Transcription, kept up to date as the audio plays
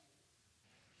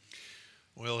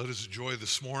Well, it is a joy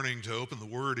this morning to open the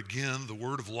Word again, the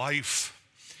Word of life.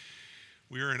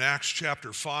 We are in Acts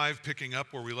chapter 5, picking up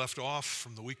where we left off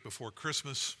from the week before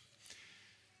Christmas.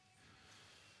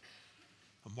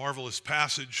 A marvelous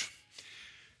passage.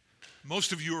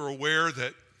 Most of you are aware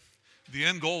that the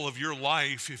end goal of your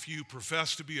life, if you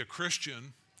profess to be a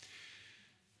Christian,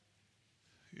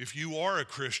 if you are a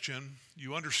Christian,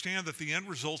 you understand that the end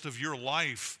result of your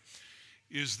life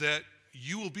is that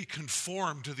you will be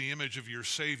conformed to the image of your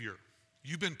Savior.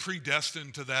 You've been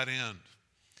predestined to that end.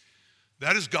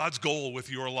 That is God's goal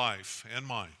with your life and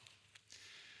mine.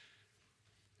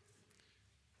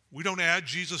 We don't add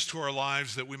Jesus to our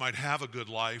lives that we might have a good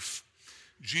life.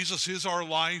 Jesus is our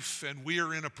life, and we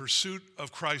are in a pursuit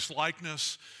of Christ's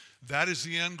likeness. That is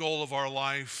the end goal of our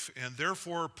life, and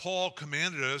therefore Paul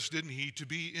commanded us, didn't he, to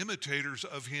be imitators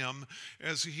of him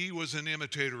as he was an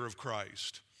imitator of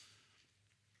Christ.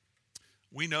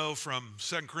 We know from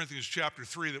 2 Corinthians chapter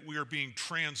 3 that we are being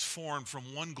transformed from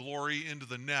one glory into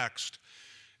the next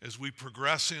as we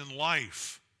progress in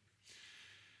life.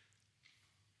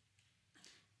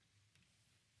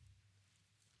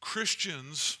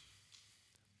 Christians,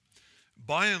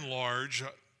 by and large,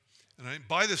 and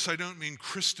by this I don't mean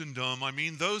Christendom, I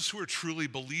mean those who are truly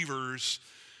believers.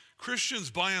 Christians,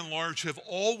 by and large, have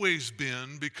always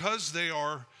been, because they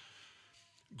are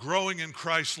growing in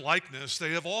Christ's likeness,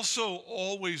 they have also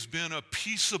always been a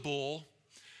peaceable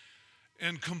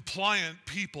and compliant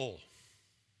people.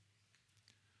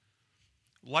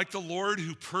 Like the Lord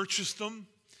who purchased them,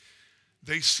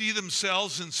 they see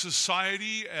themselves in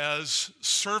society as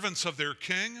servants of their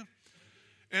King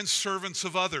and servants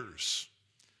of others.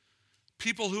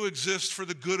 People who exist for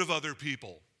the good of other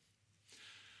people.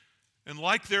 And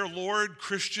like their Lord,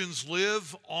 Christians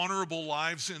live honorable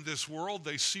lives in this world.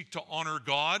 They seek to honor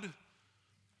God.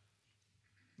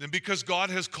 And because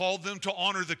God has called them to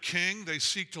honor the King, they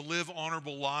seek to live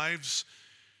honorable lives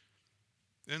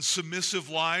and submissive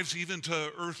lives, even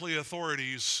to earthly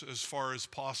authorities as far as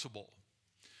possible.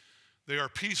 They are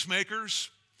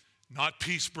peacemakers, not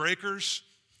peace breakers.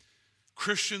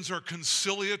 Christians are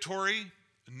conciliatory,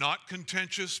 not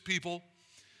contentious people.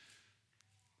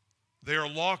 They are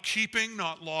law-keeping,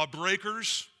 not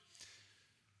law-breakers.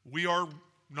 We are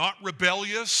not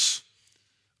rebellious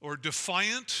or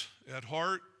defiant at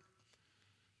heart.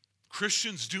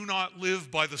 Christians do not live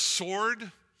by the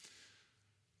sword,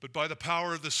 but by the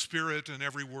power of the Spirit and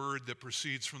every word that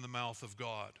proceeds from the mouth of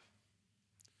God.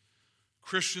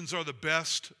 Christians are the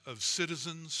best of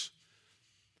citizens,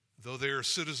 though they are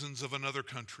citizens of another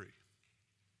country.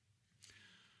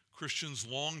 Christians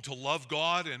long to love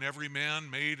God and every man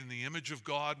made in the image of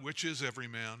God, which is every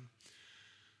man.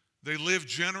 They live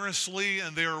generously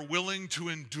and they are willing to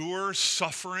endure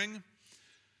suffering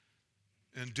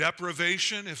and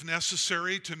deprivation, if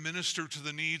necessary, to minister to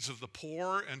the needs of the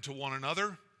poor and to one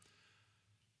another,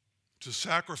 to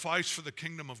sacrifice for the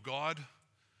kingdom of God.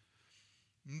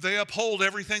 They uphold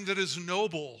everything that is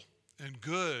noble and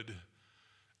good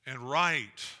and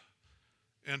right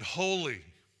and holy.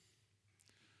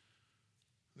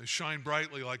 They shine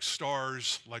brightly like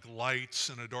stars, like lights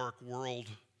in a dark world.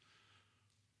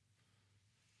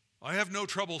 I have no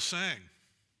trouble saying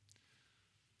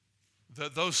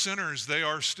that those sinners, they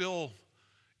are still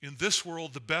in this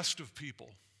world the best of people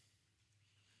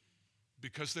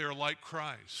because they are like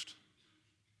Christ.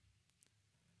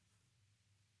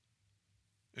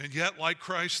 And yet, like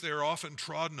Christ, they are often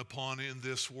trodden upon in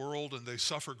this world, and they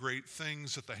suffer great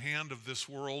things at the hand of this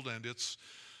world and its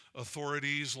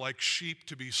authorities, like sheep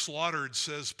to be slaughtered,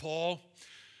 says Paul.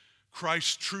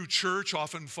 Christ's true church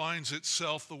often finds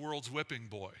itself the world's whipping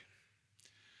boy.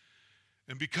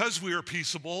 And because we are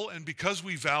peaceable, and because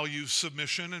we value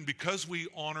submission, and because we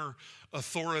honor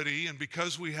authority, and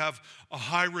because we have a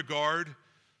high regard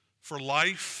for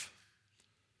life,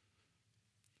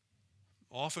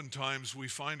 oftentimes we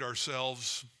find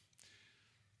ourselves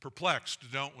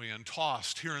perplexed, don't we, and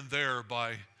tossed here and there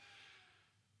by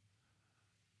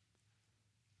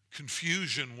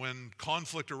confusion when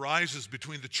conflict arises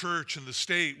between the church and the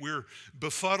state. We're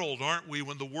befuddled, aren't we,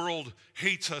 when the world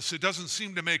hates us? It doesn't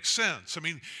seem to make sense. I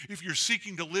mean, if you're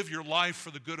seeking to live your life for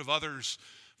the good of others,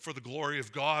 for the glory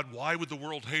of God, why would the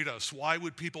world hate us? Why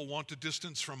would people want to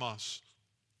distance from us?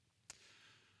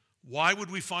 Why would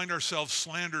we find ourselves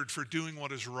slandered for doing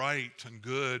what is right and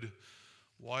good?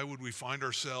 Why would we find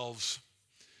ourselves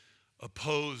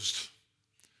opposed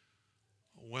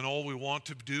when all we want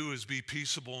to do is be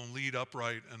peaceable and lead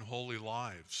upright and holy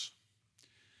lives?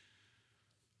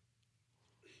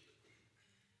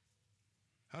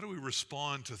 How do we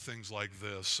respond to things like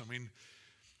this? I mean,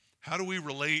 how do we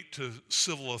relate to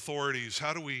civil authorities?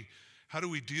 How do we How do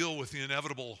we deal with the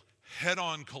inevitable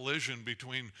head-on collision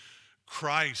between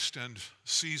Christ and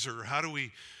Caesar? How do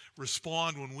we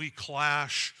respond when we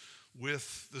clash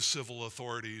with the civil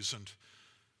authorities? And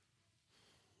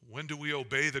when do we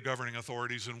obey the governing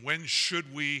authorities? And when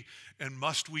should we and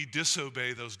must we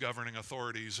disobey those governing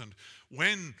authorities? And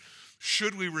when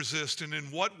should we resist? And in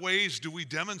what ways do we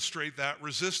demonstrate that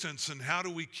resistance? And how do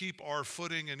we keep our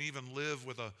footing and even live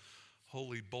with a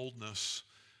holy boldness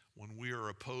when we are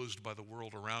opposed by the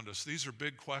world around us? These are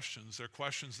big questions. They're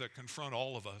questions that confront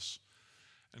all of us.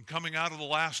 And coming out of the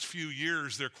last few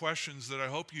years, they're questions that I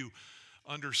hope you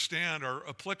understand are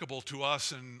applicable to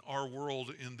us in our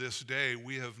world in this day.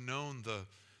 We have known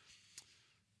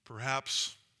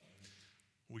perhaps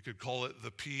we could call it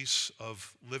the peace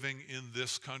of living in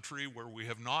this country where we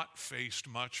have not faced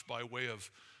much by way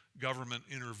of government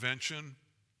intervention.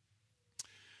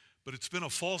 But it's been a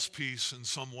false peace in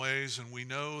some ways, and we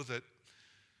know that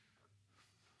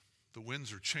the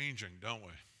winds are changing, don't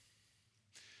we?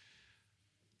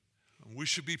 We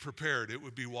should be prepared. It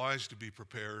would be wise to be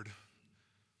prepared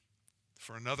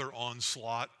for another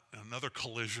onslaught, another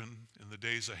collision in the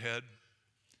days ahead.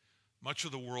 Much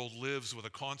of the world lives with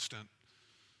a constant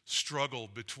struggle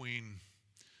between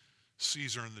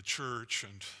Caesar and the church,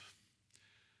 and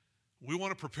we want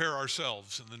to prepare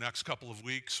ourselves in the next couple of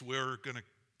weeks. We're going to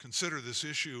consider this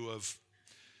issue of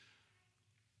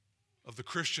the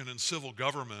Christian and civil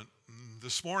government. And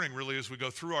this morning, really, as we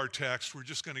go through our text, we're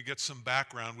just going to get some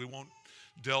background. We won't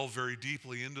delve very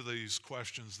deeply into these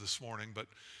questions this morning, but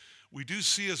we do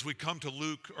see as we come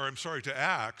to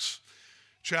Acts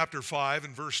chapter 5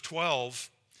 and verse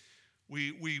 12,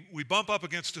 we bump up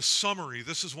against a summary.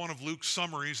 This is one of Luke's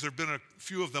summaries. There have been a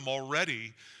few of them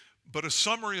already, but a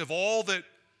summary of all that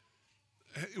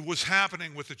was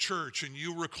happening with the church. And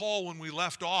you recall when we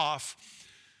left off,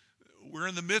 we're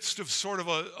in the midst of sort of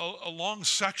a long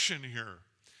section here.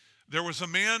 There was a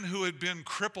man who had been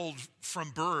crippled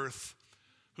from birth,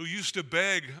 who used to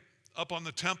beg up on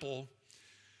the temple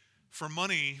for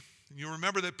money. And you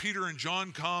remember that Peter and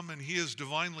John come and he is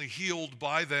divinely healed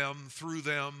by them, through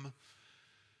them.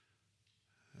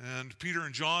 And Peter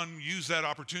and John use that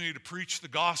opportunity to preach the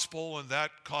gospel, and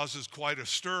that causes quite a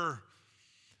stir.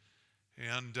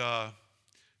 And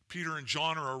Peter and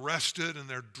John are arrested, and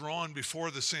they're drawn before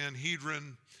the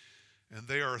Sanhedrin, and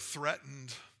they are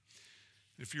threatened.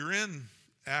 If you're in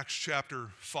Acts chapter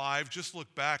 5, just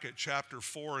look back at chapter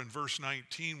 4 and verse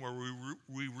 19, where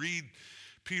we read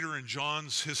Peter and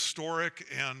John's historic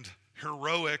and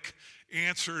heroic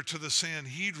answer to the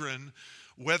Sanhedrin,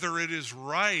 whether it is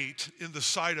right in the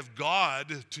sight of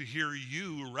God to hear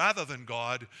you rather than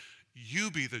God,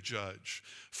 you be the judge.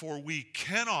 For we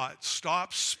cannot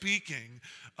stop speaking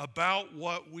about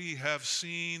what we have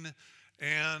seen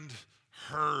and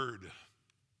heard.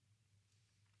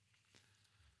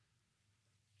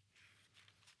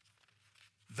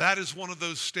 That is one of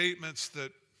those statements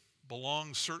that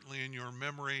belongs certainly in your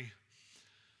memory,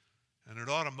 and it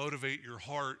ought to motivate your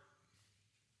heart.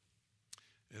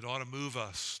 It ought to move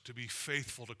us to be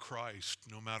faithful to Christ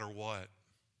no matter what.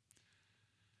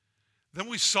 Then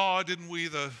we saw, didn't we,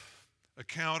 the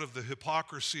account of the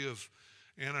hypocrisy of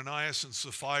Ananias and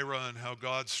Sapphira and how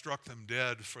God struck them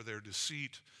dead for their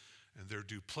deceit and their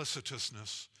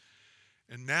duplicitousness.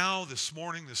 And now, this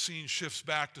morning, the scene shifts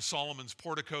back to Solomon's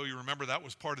portico. You remember that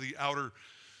was part of the outer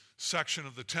section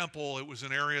of the temple. It was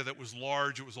an area that was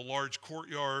large. It was a large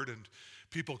courtyard, and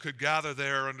people could gather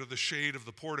there under the shade of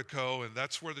the portico. And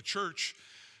that's where the church,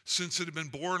 since it had been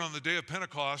born on the day of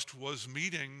Pentecost, was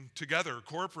meeting together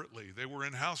corporately. They were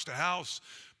in house to house,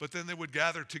 but then they would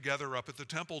gather together up at the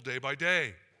temple day by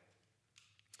day.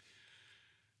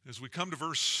 As we come to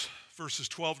verses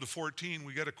 12 to 14,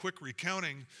 we get a quick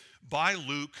recounting by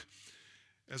Luke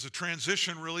as a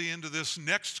transition really into this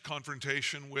next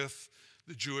confrontation with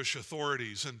the Jewish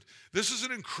authorities. And this is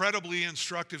an incredibly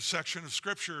instructive section of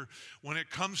Scripture when it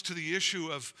comes to the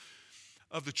issue of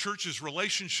the church's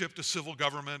relationship to civil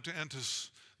government and to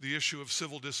the issue of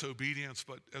civil disobedience.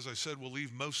 But as I said, we'll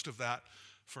leave most of that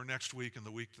for next week and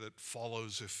the week that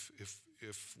follows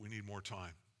if we need more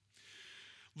time.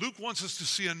 Luke wants us to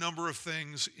see a number of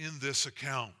things in this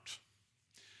account.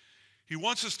 He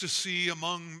wants us to see,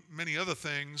 among many other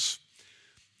things,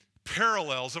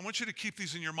 parallels. I want you to keep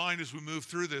these in your mind as we move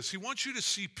through this. He wants you to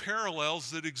see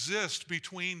parallels that exist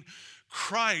between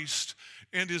Christ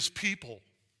and his people.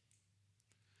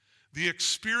 The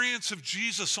experience of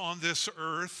Jesus on this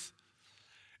earth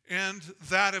and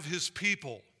that of his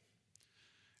people.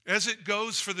 As it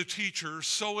goes for the teacher,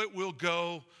 so it will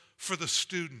go for the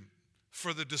student,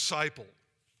 for the disciple.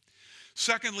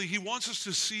 Secondly, he wants us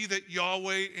to see that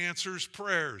Yahweh answers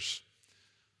prayers.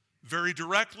 very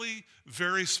directly,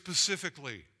 very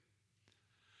specifically.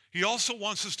 He also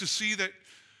wants us to see that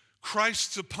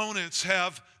Christ's opponents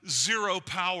have zero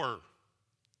power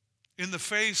in the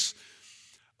face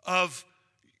of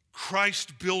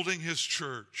Christ building his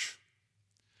church.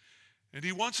 And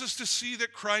he wants us to see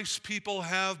that Christ's people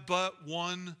have but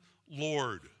one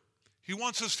Lord. He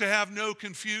wants us to have no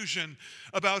confusion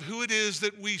about who it is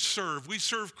that we serve. We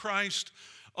serve Christ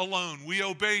alone. We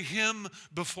obey him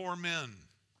before men.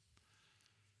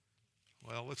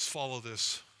 Well, let's follow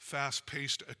this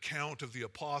fast-paced account of the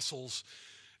apostles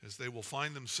as they will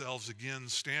find themselves again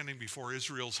standing before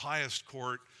Israel's highest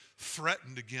court,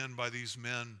 threatened again by these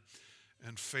men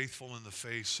and faithful in the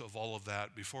face of all of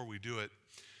that. Before we do it,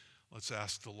 let's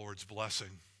ask the Lord's blessing.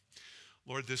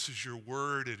 Lord, this is your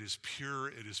word. It is pure.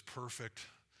 It is perfect.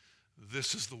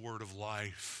 This is the word of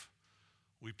life.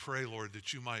 We pray, Lord,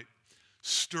 that you might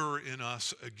stir in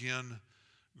us again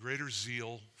greater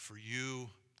zeal for you,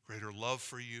 greater love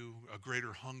for you, a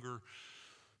greater hunger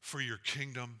for your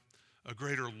kingdom, a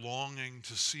greater longing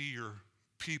to see your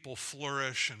people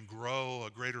flourish and grow,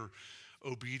 a greater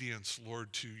obedience,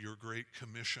 Lord, to your great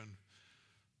commission.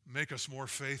 Make us more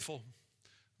faithful.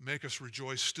 Make us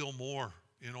rejoice still more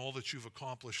in all that you've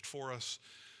accomplished for us.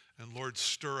 And Lord,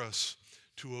 stir us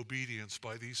to obedience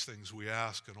by these things we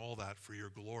ask, and all that for your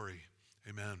glory.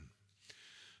 Amen.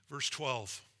 Verse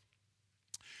 12.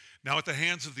 Now at the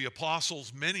hands of the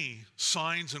apostles, many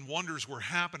signs and wonders were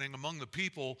happening among the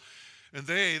people, and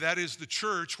they, that is the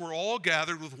church, were all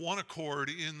gathered with one accord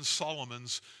in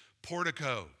Solomon's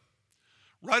portico.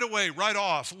 Right away, right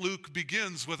off, Luke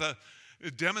begins with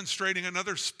demonstrating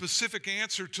another specific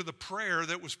answer to the prayer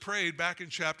that was prayed back in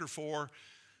chapter 4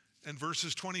 and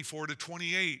verses 24 to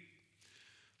 28.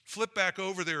 Flip back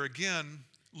over there again.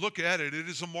 Look at it. It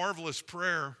is a marvelous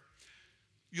prayer.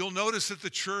 You'll notice that the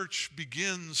church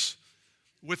begins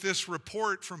with this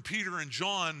report from Peter and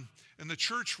John, and the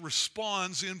church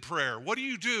responds in prayer. What do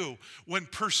you do when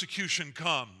persecution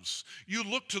comes? You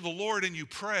look to the Lord and you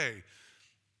pray.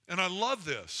 And I love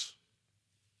this.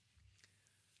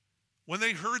 When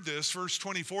they heard this, verse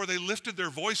 24, they lifted their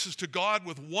voices to God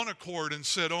with one accord and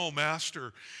said, "Oh,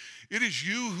 Master, it is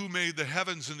you who made the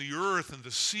heavens and the earth and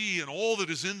the sea and all that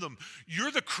is in them.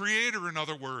 You're the creator, in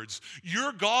other words.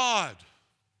 You're God."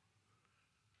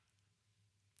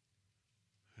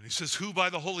 And he says, "Who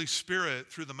by the Holy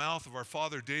Spirit, through the mouth of our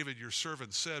father David, your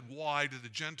servant, said, why do the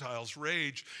Gentiles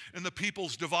rage and the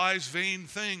peoples devise vain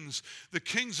things? The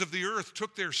kings of the earth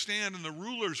took their stand, and the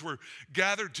rulers were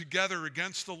gathered together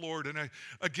against the Lord and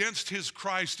against his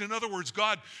Christ." In other words,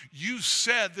 God, you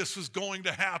said this was going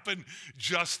to happen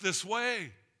just this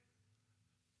way.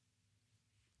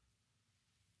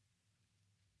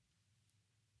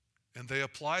 And they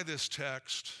apply this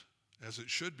text as it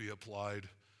should be applied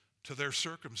to their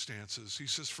circumstances. He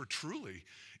says, "For truly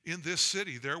in this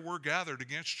city there were gathered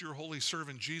against your holy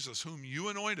servant Jesus, whom you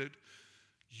anointed."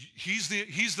 He's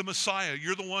the Messiah.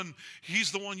 You're the one,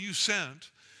 he's the one you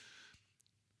sent.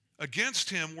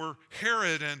 "Against him were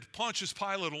Herod and Pontius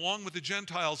Pilate, along with the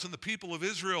Gentiles and the people of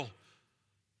Israel,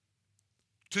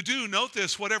 to do," note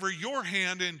this, "whatever your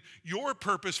hand and your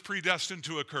purpose predestined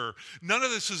to occur." None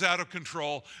of this is out of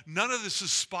control. None of this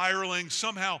is spiraling,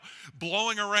 somehow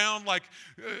blowing around like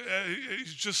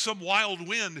just some wild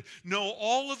wind. No,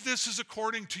 all of this is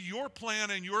according to your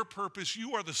plan and your purpose.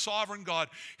 You are the sovereign God.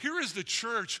 Here is the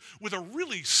church with a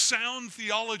really sound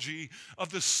theology of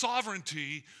the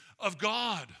sovereignty of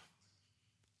God.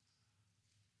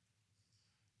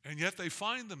 And yet they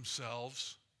find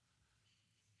themselves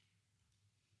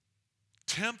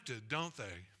tempted, don't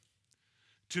they,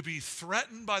 to be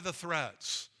threatened by the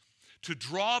threats, to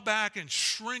draw back and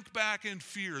shrink back in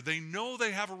fear. They know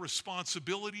they have a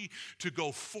responsibility to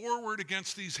go forward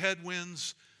against these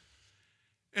headwinds.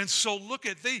 And so look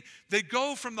at, they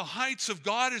go from the heights of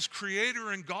God as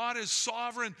creator and God as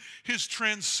sovereign, his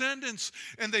transcendence,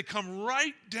 and they come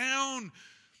right down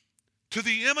to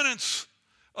the immanence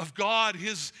of God,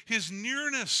 his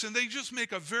nearness, and they just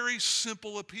make a very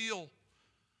simple appeal.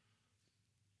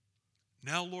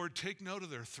 "Now, Lord, take note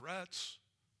of their threats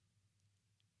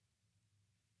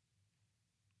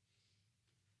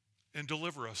and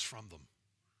deliver us from them."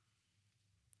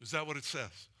 Is that what it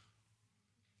says?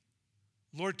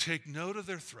 Lord, take note of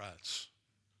their threats.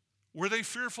 Were they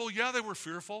fearful? Yeah, they were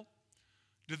fearful.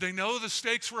 Did they know the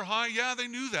stakes were high? Yeah, they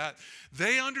knew that.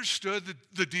 They understood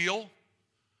the deal.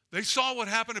 They saw what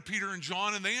happened to Peter and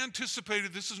John, and they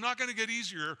anticipated this is not going to get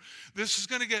easier. This is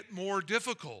going to get more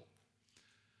difficult.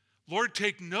 Lord,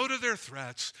 take note of their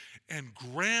threats and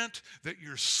grant that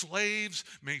your slaves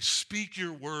may speak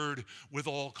your word with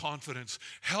all confidence.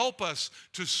 Help us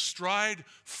to stride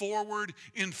forward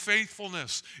in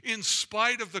faithfulness, in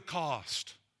spite of the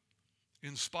cost,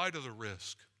 in spite of the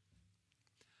risk.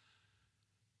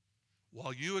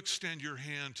 While you extend your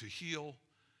hand to heal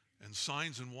and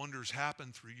signs and wonders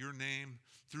happen through your name,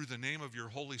 through the name of your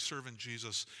holy servant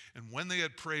Jesus. And when they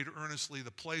had prayed earnestly,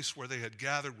 the place where they had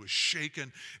gathered was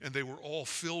shaken, and they were all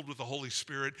filled with the Holy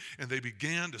Spirit, and they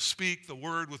began to speak the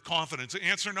word with confidence.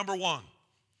 Answer number one.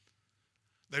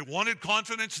 They wanted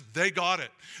confidence, they got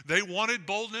it. They wanted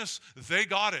boldness, they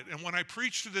got it. And when I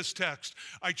preach to this text,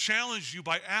 I challenge you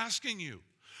by asking you,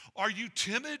 are you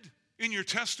timid in your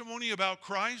testimony about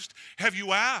Christ? Have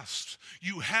you asked?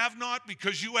 You have not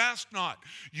because you asked not.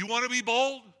 You want to be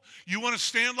bold? You want to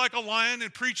stand like a lion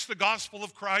and preach the gospel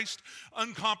of Christ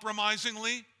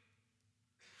uncompromisingly?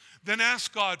 Then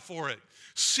ask God for it.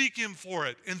 Seek him for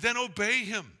it. And then obey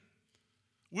him.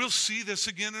 We'll see this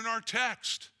again in our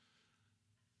text.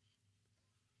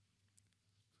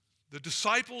 The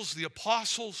disciples, the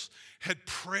apostles, had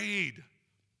prayed.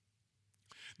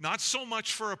 Not so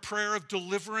much for a prayer of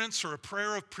deliverance or a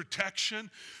prayer of protection,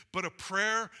 but a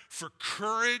prayer for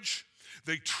courage.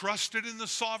 They trusted in the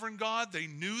sovereign God. They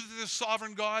knew that the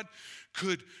sovereign God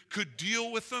could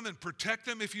deal with them and protect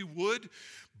them if he would,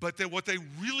 but that what they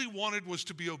really wanted was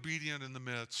to be obedient in the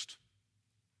midst.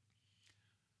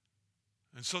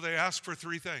 And so they asked for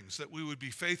three things: that we would be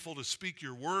faithful to speak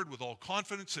your word with all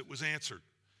confidence. It was answered.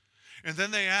 And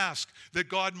then they asked that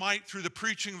God might, through the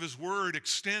preaching of his word,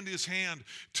 extend his hand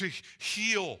to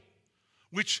heal,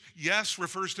 which, yes,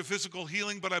 refers to physical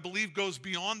healing, but I believe goes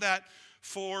beyond that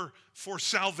for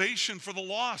salvation for the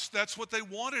lost. That's what they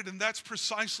wanted, and that's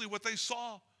precisely what they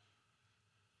saw.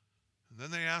 And then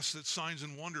they asked that signs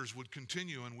and wonders would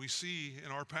continue, and we see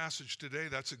in our passage today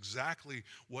that's exactly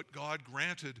what God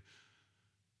granted.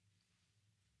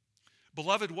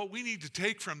 Beloved, what we need to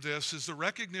take from this is the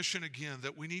recognition again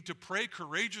that we need to pray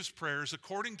courageous prayers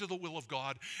according to the will of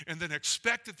God and then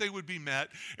expect that they would be met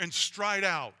and stride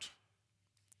out.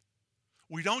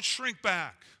 We don't shrink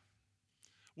back.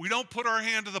 We don't put our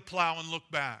hand to the plow and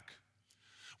look back.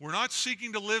 We're not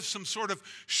seeking to live some sort of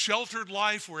sheltered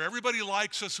life where everybody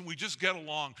likes us and we just get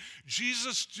along.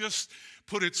 Jesus just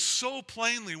put it so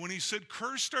plainly when he said,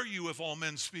 "Cursed are you if all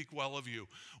men speak well of you."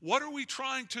 What are we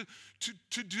trying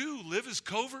to do? Live as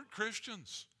covert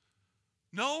Christians?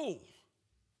 No.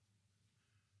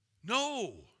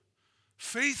 No.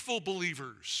 Faithful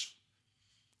believers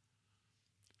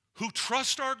who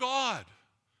trust our God,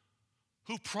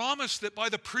 who promised that by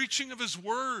the preaching of his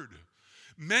word,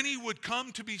 many would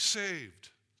come to be saved.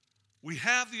 We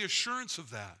have the assurance of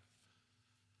that.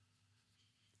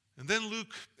 And then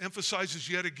Luke emphasizes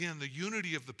yet again the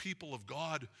unity of the people of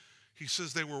God. He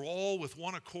says they were all with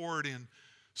one accord in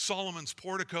Solomon's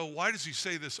portico. Why does he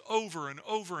say this over and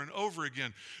over and over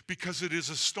again? Because it is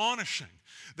astonishing.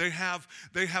 They have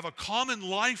a common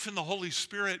life in the Holy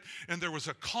Spirit, and there was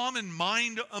a common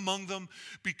mind among them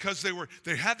because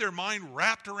they had their mind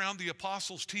wrapped around the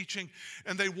apostles' teaching,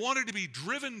 and they wanted to be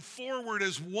driven forward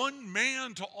as one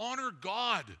man to honor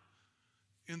God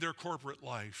in their corporate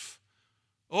life.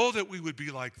 Oh, that we would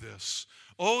be like this.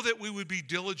 Oh, that we would be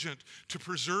diligent to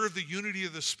preserve the unity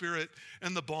of the Spirit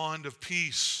and the bond of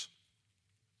peace.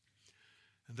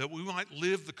 And that we might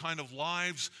live the kind of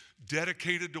lives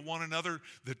dedicated to one another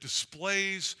that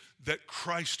displays that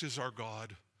Christ is our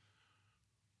God.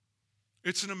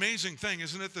 It's an amazing thing,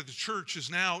 isn't it, that the church is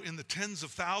now in the tens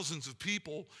of thousands of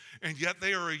people, and yet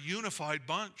they are a unified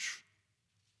bunch.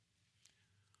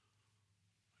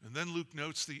 And then Luke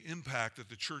notes the impact that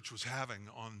the church was having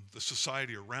on the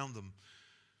society around them.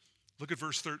 Look at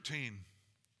verse 13.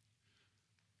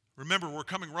 Remember, we're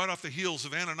coming right off the heels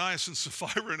of Ananias and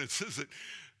Sapphira, and it says that,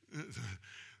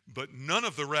 but none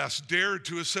of the rest dared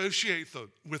to associate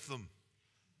with them.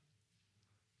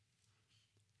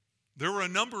 There were a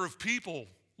number of people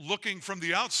looking from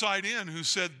the outside in who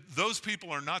said, those people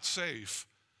are not safe.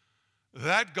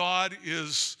 That God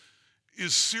is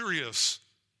serious.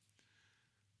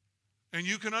 And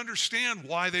you can understand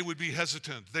why they would be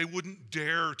hesitant. They wouldn't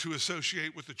dare to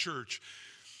associate with the church.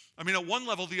 I mean, at one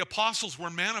level, the apostles were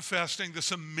manifesting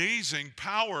this amazing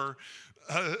power,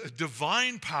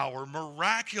 divine power,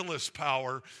 miraculous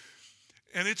power.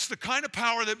 And it's the kind of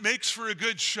power that makes for a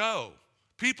good show.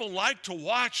 People like to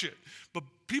watch it, but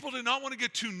people did not want to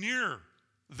get too near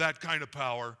that kind of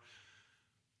power.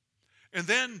 And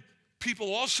then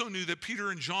people also knew that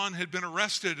Peter and John had been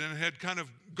arrested and had kind of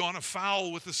gone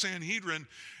afoul with the Sanhedrin,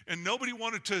 and nobody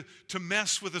wanted to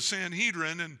mess with the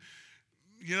Sanhedrin. And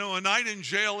a night in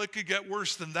jail, it could get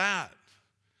worse than that.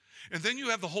 And then you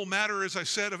have the whole matter, as I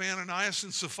said, of Ananias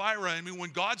and Sapphira. I mean,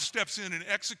 when God steps in and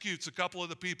executes a couple of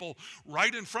the people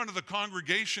right in front of the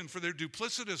congregation for their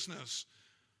duplicitousness,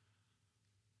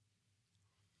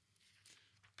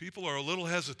 people are a little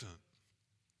hesitant.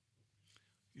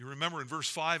 You remember in verse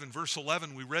 5 and verse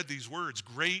 11, we read these words,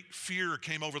 "Great fear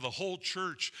came over the whole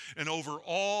church and over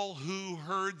all who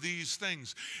heard these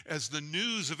things." As the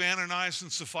news of Ananias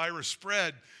and Sapphira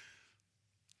spread,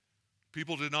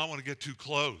 people did not want to get too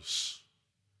close.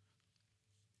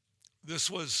 This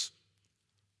was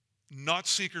not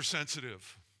seeker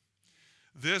sensitive.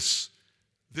 This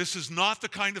is not the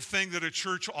kind of thing that a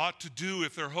church ought to do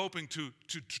if they're hoping to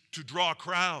draw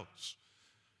crowds.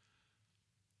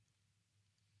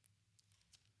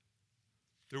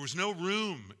 There was no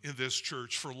room in this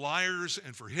church for liars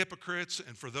and for hypocrites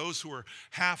and for those who are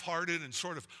half-hearted and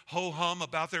sort of ho-hum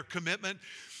about their commitment.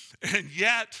 And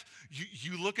yet,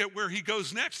 you look at where he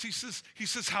goes next. He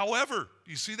says, however,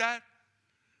 do you see that?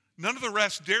 None of the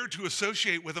rest dared to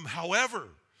associate with him. However,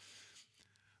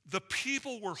 the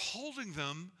people were holding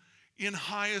them in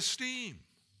high esteem.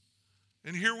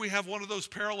 And here we have one of those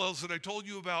parallels that I told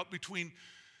you about between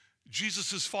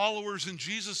Jesus' followers and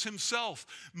Jesus himself.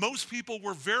 Most people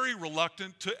were very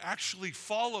reluctant to actually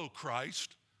follow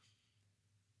Christ.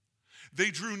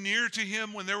 They drew near to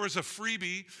him when there was a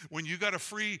freebie, when you got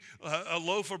a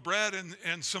loaf of bread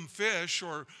and some fish,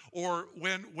 or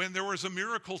when there was a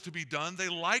miracle to be done. They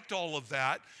liked all of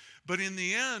that. But in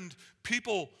the end,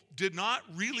 people did not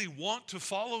really want to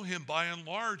follow him by and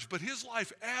large. But his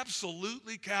life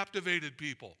absolutely captivated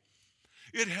people.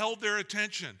 It held their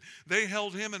attention. They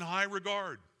held him in high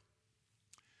regard.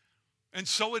 And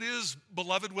so it is,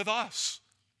 beloved, with us.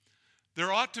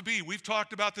 There ought to be, we've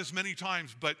talked about this many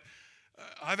times, but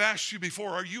I've asked you before,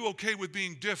 are you okay with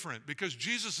being different? Because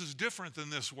Jesus is different than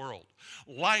this world.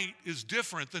 Light is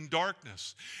different than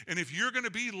darkness. And if you're going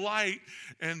to be light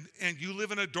and you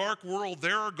live in a dark world,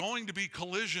 there are going to be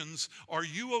collisions. Are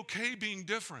you okay being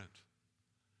different?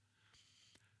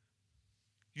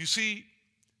 You see,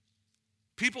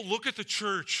 people look at the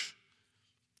church,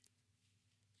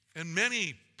 and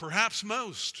many, perhaps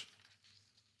most,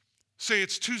 say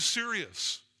it's too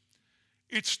serious.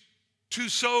 It's too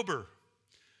sober.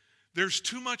 There's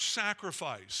too much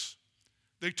sacrifice.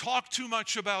 They talk too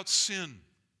much about sin.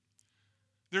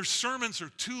 Their sermons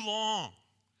are too long.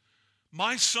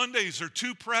 My Sundays are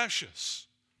too precious.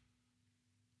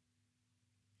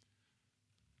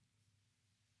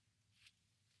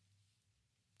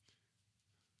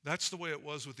 That's the way it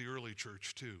was with the early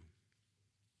church too.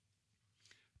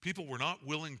 People were not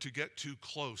willing to get too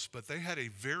close, but they had a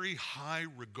very high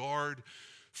regard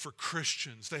for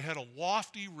Christians. They had a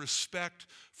lofty respect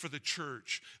for the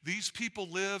church. These people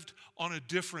lived on a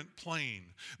different plane.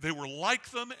 They were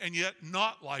like them and yet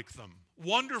not like them.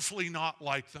 Wonderfully not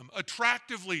like them.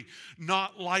 Attractively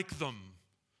not like them.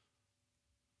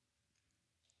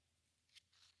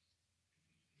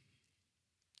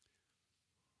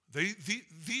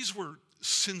 These were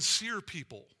sincere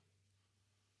people.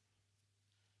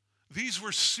 These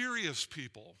were serious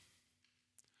people.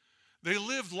 They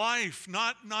lived life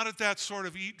not at that sort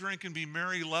of eat, drink, and be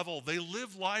merry level. They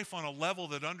lived life on a level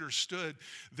that understood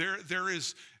there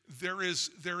is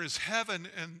heaven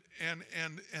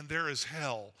and there is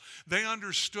hell. They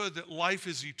understood that life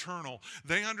is eternal.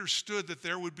 They understood that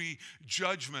there would be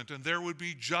judgment and there would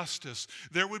be justice.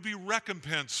 There would be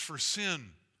recompense for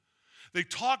sin. They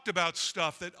talked about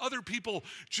stuff that other people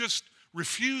just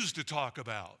refused to talk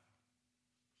about.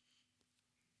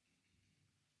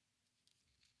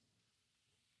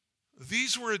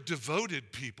 These were a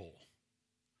devoted people.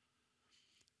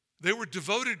 They were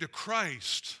devoted to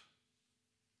Christ.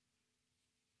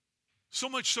 So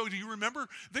much so, do you remember?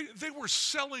 They were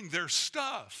selling their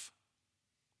stuff.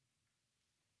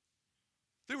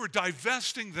 They were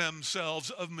divesting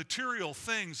themselves of material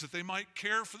things that they might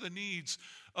care for the needs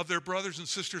of their brothers and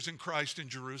sisters in Christ in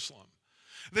Jerusalem.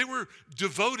 They were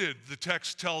devoted, the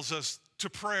text tells us, to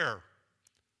prayer.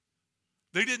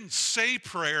 They didn't say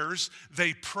prayers,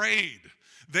 they prayed.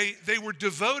 They were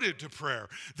devoted to prayer.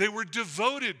 They were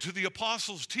devoted to the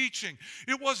apostles' teaching.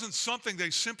 It wasn't something they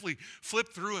simply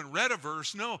flipped through and read a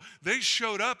verse. No, they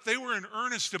showed up. They were in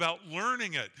earnest about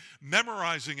learning it,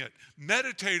 memorizing it,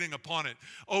 meditating upon it,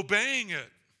 obeying it.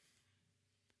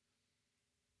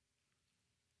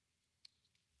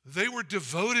 They were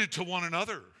devoted to one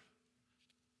another.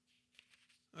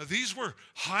 These were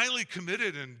highly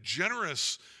committed and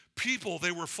generous people.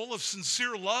 They were full of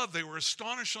sincere love. They were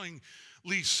astonishingly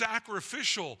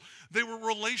sacrificial. They were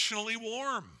relationally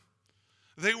warm.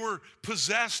 They were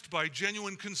possessed by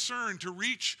genuine concern to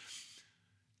reach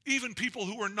even people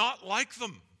who were not like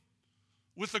them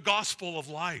with the gospel of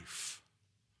life.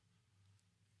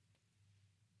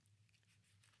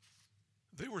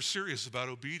 They were serious about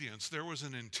obedience. There was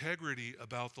an integrity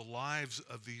about the lives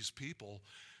of these people.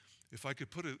 If I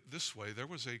could put it this way, there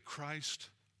was a Christ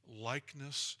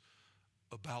likeness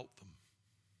about them.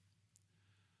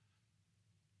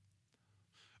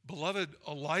 Beloved,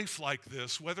 a life like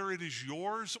this, whether it is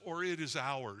yours or it is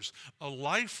ours, a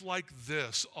life like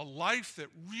this, a life that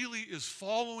really is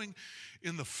following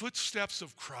in the footsteps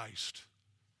of Christ,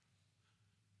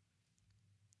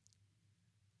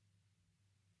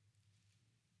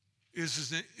 it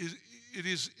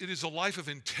is a life of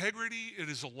integrity. It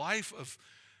is a life of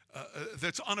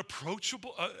that's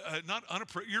unapproachable,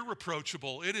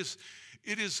 irreproachable. It is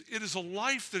a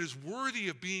life that is worthy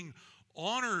of being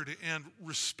honored and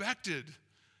respected.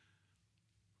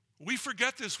 We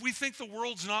forget this. We think the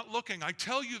world's not looking. I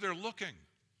tell you, they're looking.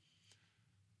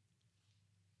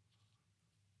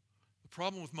 The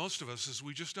problem with most of us is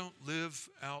we just don't live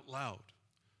out loud.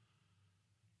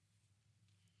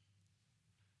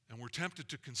 And we're tempted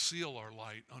to conceal our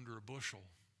light under a bushel.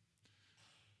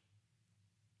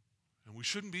 And we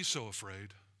shouldn't be so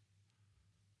afraid.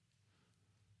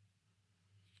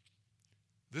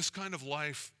 This kind of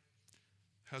life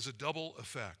has a double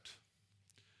effect.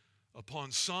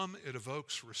 Upon some, it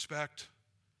evokes respect,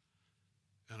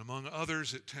 and among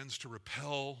others, it tends to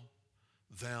repel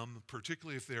them,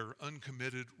 particularly if they're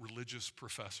uncommitted religious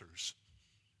professors.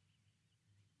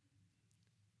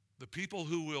 The people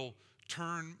who will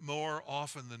turn more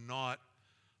often than not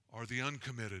are the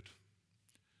uncommitted.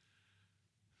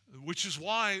 Which is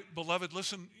why, beloved,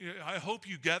 listen, I hope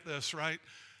you get this, right?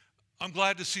 I'm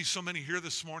glad to see so many here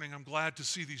this morning. I'm glad to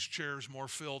see these chairs more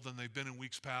filled than they've been in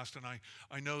weeks past. And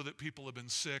I know that people have been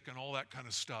sick and all that kind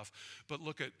of stuff. But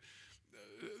look at,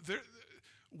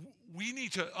 we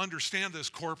need to understand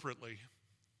this corporately.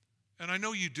 And I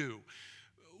know you do.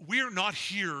 We are not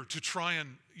here to try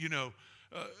and,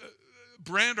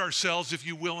 brand ourselves, if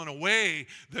you will, in a way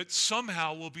that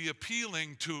somehow will be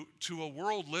appealing to a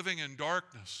world living in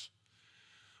darkness.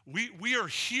 We are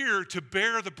here to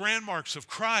bear the brand marks of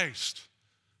Christ,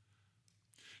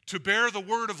 to bear the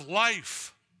word of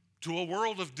life to a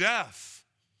world of death.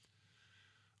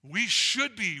 We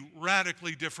should be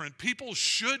radically different. People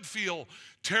should feel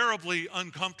terribly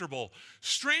uncomfortable,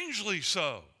 strangely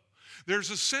so. There's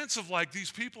a sense of like,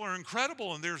 these people are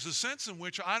incredible, and there's a sense in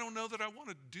which I don't know that I want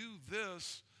to do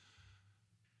this.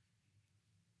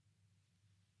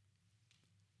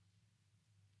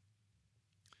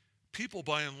 People,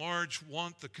 by and large,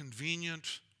 want the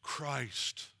convenient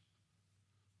Christ.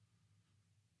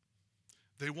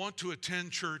 They want to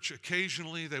attend church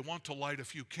occasionally. They want to light a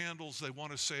few candles. They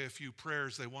want to say a few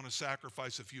prayers. They want to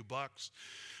sacrifice a few bucks.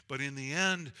 But in the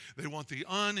end, they want the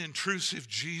unintrusive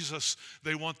Jesus.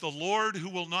 They want the Lord who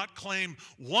will not claim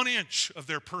 1 inch of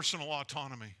their personal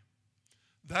autonomy.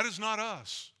 That is not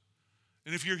us.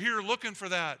 And if you're here looking for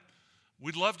that,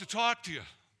 we'd love to talk to you.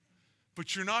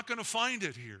 But you're not going to find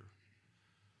it here.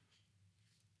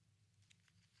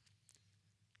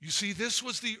 You see, this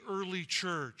was the early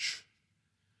church.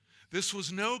 This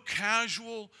was no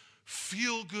casual,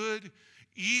 feel-good,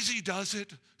 easy does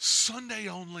it, Sunday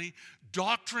only,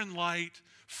 doctrine light,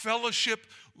 fellowship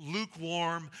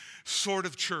lukewarm sort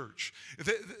of church.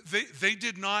 They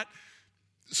did not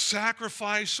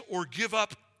sacrifice or give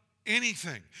up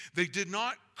anything. They did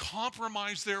not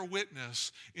compromise their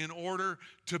witness in order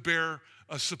to bear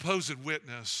a supposed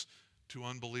witness to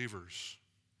unbelievers.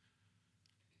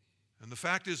 And the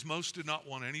fact is, most did not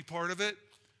want any part of it,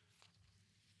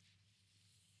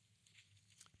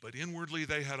 but inwardly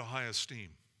they had a high esteem.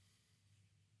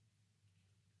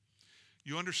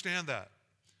 You understand that?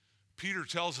 Peter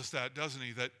tells us that, doesn't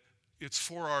he? That it's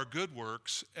for our good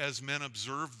works, as men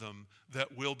observe them,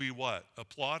 that will be what?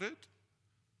 Applauded?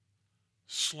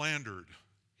 Slandered,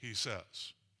 he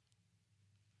says.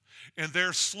 And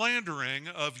their slandering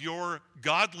of your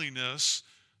godliness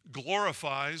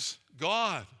glorifies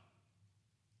God.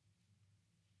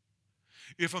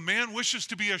 If a man wishes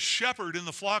to be a shepherd in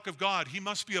the flock of God, he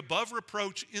must be above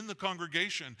reproach in the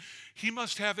congregation. He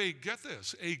must have a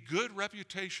good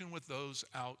reputation with those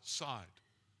outside.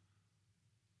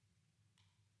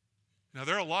 Now,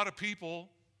 there are a lot of people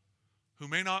who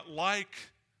may not like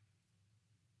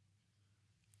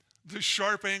the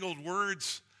sharp-angled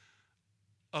words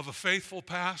of a faithful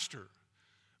pastor,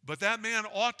 but that man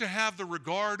ought to have the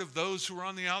regard of those who are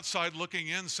on the outside looking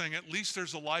in, saying, at least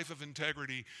there's a life of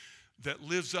integrity that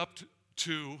lives up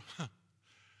to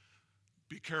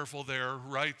Be careful there,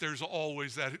 right? There's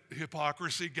always that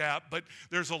hypocrisy gap, but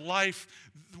there's a life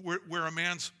where a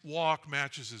man's walk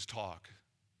matches his talk.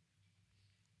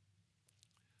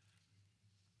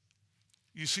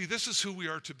 You see, this is who we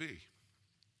are to be.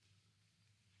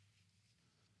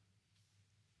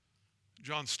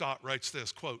 John Stott writes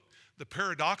this, quote, "The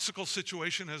paradoxical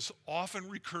situation has often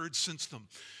recurred since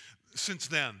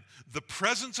then. The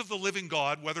presence of the living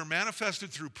God, whether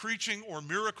manifested through preaching or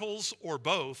miracles or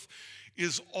both,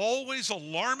 is always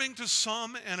alarming to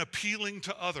some and appealing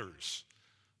to others.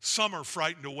 Some are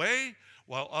frightened away,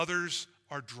 while others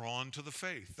are drawn to the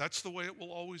faith." That's the way it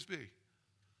will always be.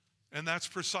 And that's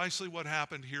precisely what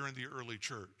happened here in the early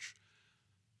church.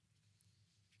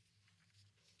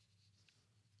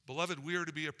 Beloved, we are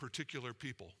to be a particular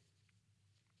people.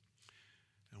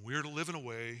 And we are to live in a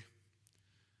way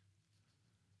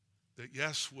that,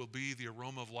 yes, will be the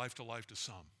aroma of life to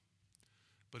some,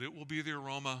 but it will be the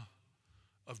aroma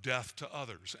of death to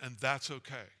others, and that's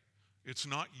okay. It's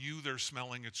not you they're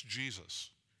smelling, it's Jesus,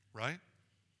 right?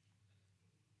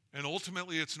 And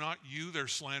ultimately, it's not you they're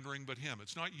slandering, but him.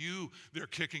 It's not you they're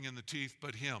kicking in the teeth,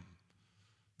 but him.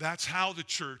 That's how the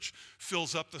church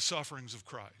fills up the sufferings of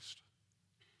Christ.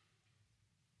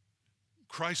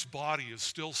 Christ's body is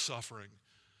still suffering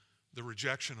the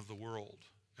rejection of the world,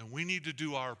 and we need to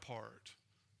do our part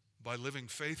by living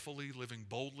faithfully, living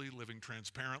boldly, living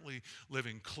transparently,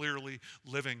 living clearly,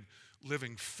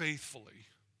 living faithfully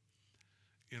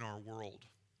in our world.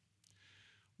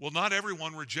 Well, not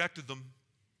everyone rejected them.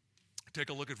 Take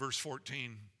a look at verse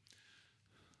 14.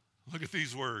 Look at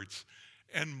these words.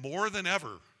 "And more than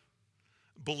ever,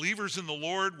 believers in the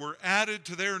Lord were added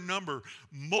to their number,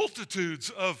 multitudes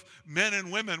of men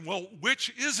and women." Well, which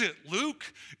is it,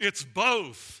 Luke? It's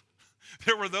both.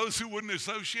 There were those who wouldn't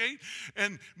associate,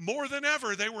 and more than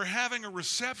ever, they were having a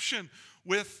reception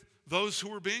with those who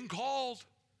were being called.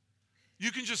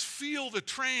 You can just feel the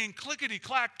train,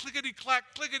 clickety-clack,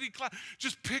 clickety-clack, clickety-clack,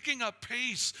 just picking up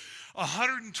pace.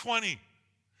 120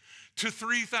 to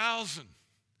 3,000.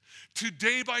 To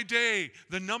day by day,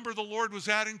 the number the Lord was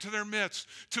adding to their midst.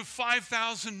 To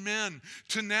 5,000 men.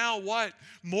 To now what?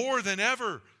 More than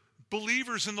ever,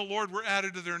 believers in the Lord were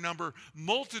added to their number.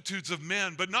 Multitudes of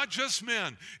men, but not just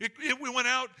men. It went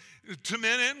out to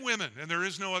men and women, and there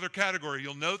is no other category.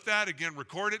 You'll note that. Again,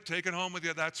 record it, take it home with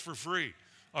you. That's for free.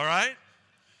 All right?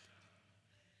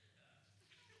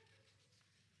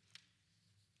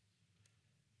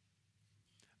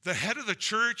 The head of the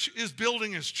church is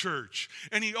building his church,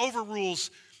 and he overrules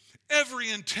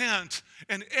every intent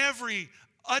and every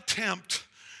attempt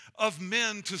of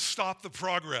men to stop the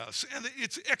progress. And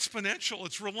it's exponential,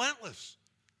 it's relentless.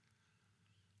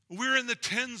 We're in the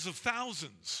tens of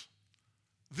thousands.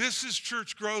 This is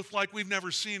church growth like we've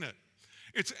never seen it.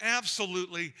 It's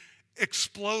absolutely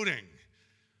exploding.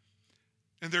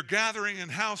 And they're gathering in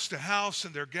house to house,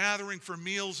 and they're gathering for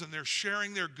meals, and they're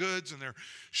sharing their goods, and they're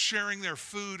sharing their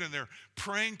food, and they're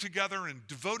praying together and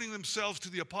devoting themselves to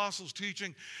the apostles'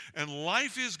 teaching, and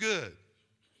life is good.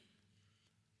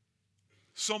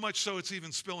 So much so it's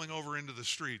even spilling over into the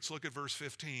streets. Look at verse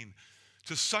 15.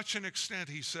 To such an extent,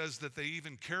 he says, that they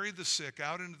even carried the sick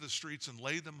out into the streets and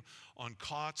laid them on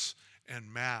cots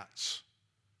and mats,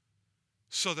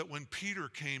 so that when Peter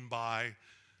came by,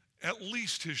 at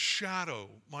least his shadow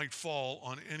might fall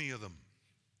on any of them.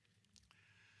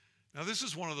 Now, this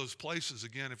is one of those places,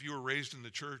 again, if you were raised in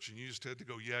the church and you just had to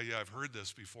go, yeah, I've heard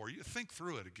this before, you think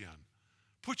through it again.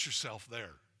 Put yourself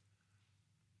there.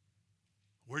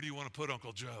 Where do you want to put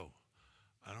Uncle Joe?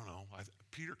 I don't know.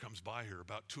 Peter comes by here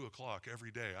about 2 o'clock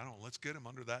every day. I don't know. Let's get him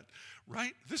under that.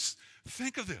 Right?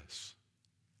 Think of this.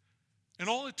 And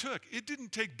all it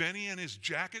didn't take Benny and his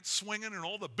jacket swinging and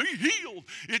all the be healed.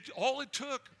 All it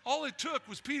took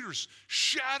was Peter's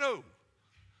shadow.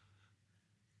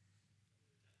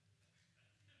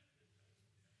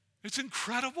 It's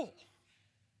incredible.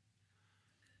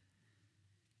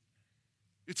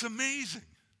 It's amazing.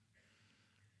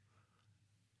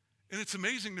 And it's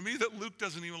amazing to me that Luke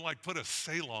doesn't even put a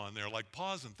Selah in there,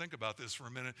 pause and think about this for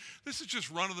a minute. This is just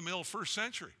run-of-the-mill first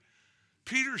century.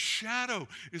 Peter's shadow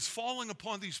is falling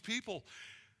upon these people,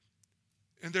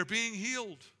 and they're being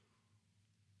healed.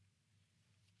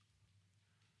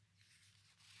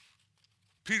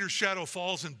 Peter's shadow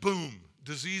falls, and boom,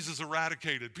 disease is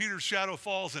eradicated. Peter's shadow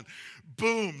falls, and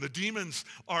boom, the demons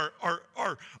are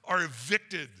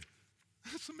evicted.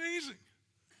 That's amazing.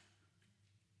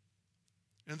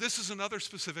 And this is another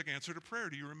specific answer to prayer.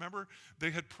 Do you remember?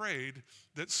 They had prayed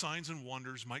that signs and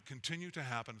wonders might continue to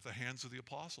happen at the hands of the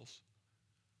apostles.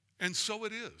 And so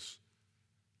it is.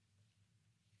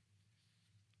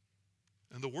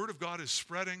 And the word of God is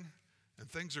spreading, And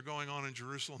things are going on in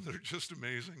Jerusalem that are just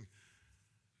amazing.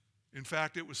 In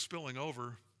fact, it was spilling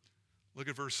over. Look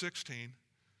at verse 16.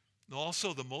 And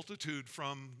also the multitude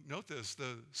from, note this,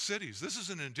 the cities. This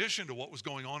is in addition to what was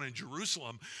going on in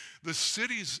Jerusalem. The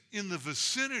cities in the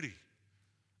vicinity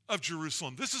of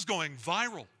Jerusalem. This is going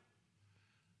viral.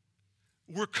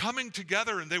 Were coming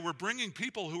together, and they were bringing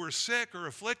people who were sick or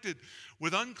afflicted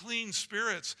with unclean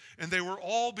spirits, and they were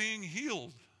all being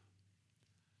healed.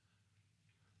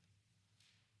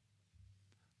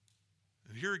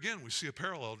 And here again, we see a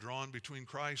parallel drawn between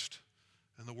Christ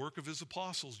and the work of his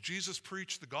apostles. Jesus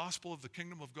preached the gospel of the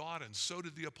kingdom of God, and so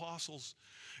did the apostles.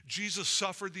 Jesus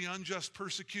suffered the unjust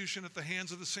persecution at the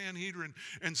hands of the Sanhedrin,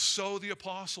 and so the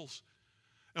apostles.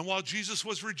 And while Jesus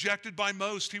was rejected by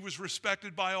most, he was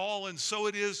respected by all, and so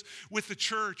it is with the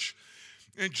church.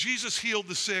 And Jesus healed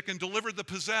the sick and delivered the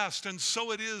possessed, and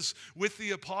so it is with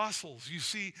the apostles. You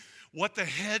see, what the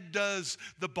head does,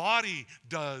 the body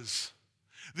does.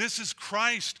 This is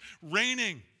Christ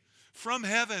reigning from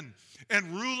heaven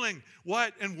and ruling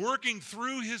what? And working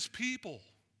through his people.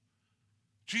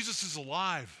 Jesus is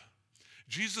alive.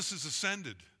 Jesus is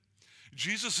ascended.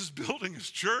 Jesus is building his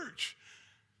church.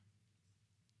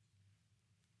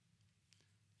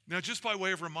 Now, just by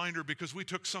way of reminder, because we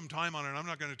took some time on it, I'm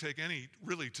not going to take any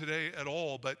really today at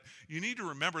all, but you need to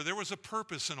remember there was a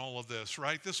purpose in all of this,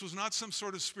 right? This was not some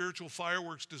sort of spiritual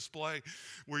fireworks display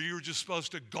where you were just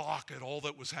supposed to gawk at all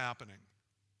that was happening.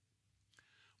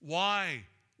 Why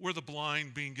were the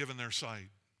blind being given their sight?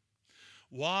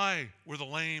 Why were the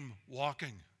lame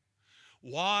walking?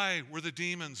 Why were the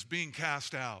demons being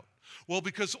cast out? Well,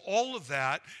 because all of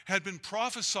that had been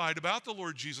prophesied about the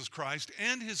Lord Jesus Christ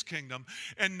and his kingdom,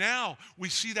 and now we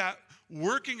see that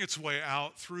working its way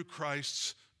out through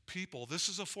Christ's people. This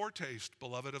is a foretaste,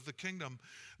 beloved, of the kingdom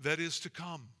that is to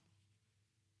come.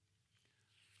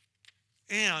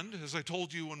 And, as I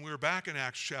told you when we were back in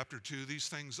Acts chapter 2, these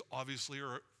things obviously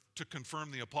are to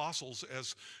confirm the apostles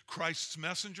as Christ's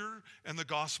messenger and the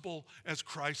gospel as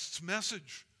Christ's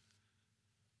message.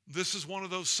 This is one of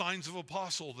those signs of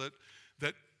apostle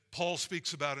that Paul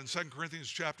speaks about in 2 Corinthians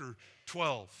chapter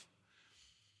 12.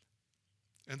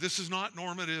 And this is not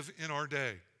normative in our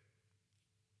day.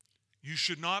 You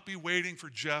should not be waiting for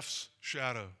Jeff's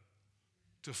shadow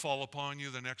to fall upon you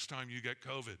the next time you get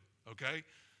COVID, okay?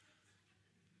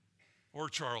 Or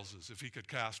Charles's, if he could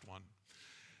cast one.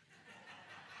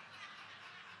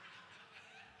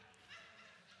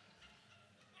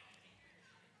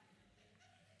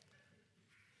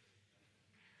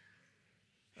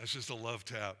 That's just a love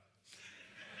tap.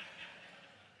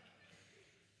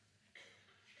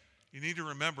 You need to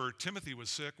remember, Timothy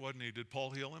was sick, wasn't he? Did Paul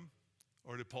heal him?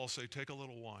 Or did Paul say, take a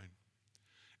little wine?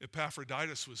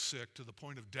 Epaphroditus was sick to the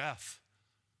point of death.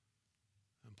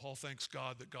 And Paul thanks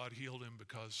God that God healed him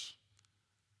because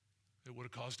it would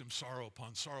have caused him sorrow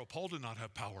upon sorrow. Paul did not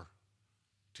have power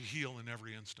to heal in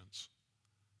every instance.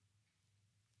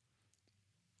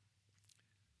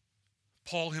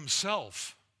 Paul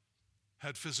himself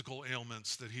had physical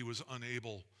ailments that he was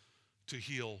unable to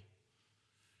heal.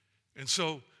 And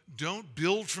so don't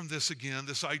build from this again,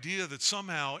 this idea that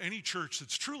somehow any church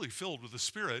that's truly filled with the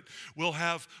Spirit will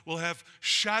have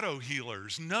shadow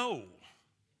healers. No. In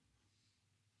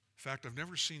fact, I've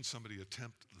never seen somebody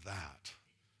attempt that.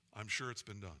 I'm sure it's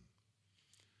been done.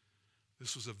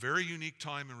 This was a very unique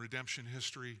time in redemption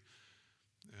history,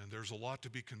 and there's a lot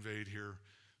to be conveyed here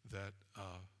that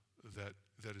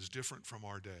is different from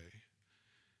our day.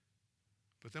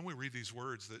 But then we read these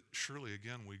words that surely,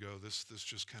 again, we go, this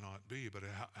just cannot be. But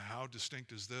how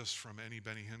distinct is this from any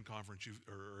Benny Hinn conference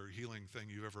or healing thing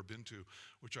you've ever been to,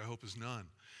 which I hope is none?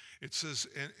 It says,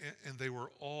 and they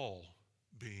were all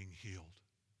being healed.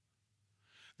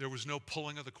 There was no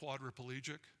pulling of the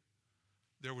quadriplegic.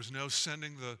 There was no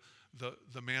sending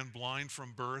the man blind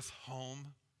from birth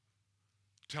home,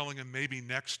 telling him maybe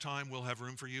next time we'll have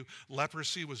room for you.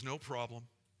 Leprosy was no problem.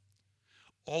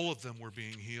 All of them were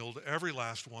being healed, every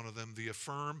last one of them, the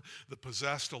affirm, the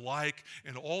possessed alike,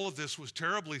 and all of this was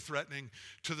terribly threatening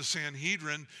to the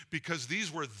Sanhedrin because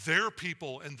these were their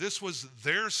people, and this was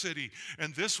their city,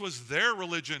 and this was their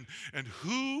religion. And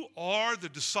who are the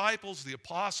disciples, the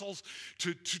apostles,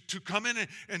 to come in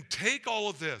and take all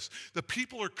of this? The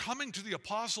people are coming to the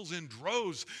apostles in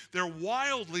droves. They're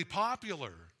wildly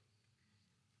popular.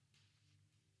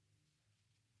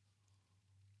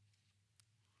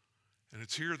 And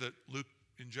it's here that Luke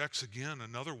injects again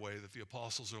another way that the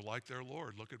apostles are like their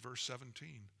Lord. Look at verse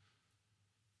 17.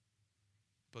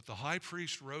 But the high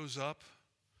priest rose up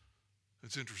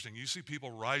It's interesting. You see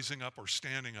people rising up or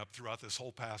standing up throughout this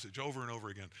whole passage over and over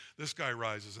again. This guy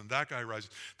rises and that guy rises.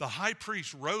 The high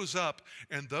priest rose up,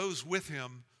 and those with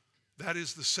him, that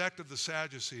is the sect of the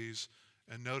Sadducees,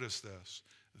 and notice this,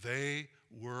 they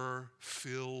were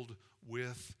filled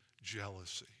with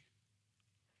jealousy.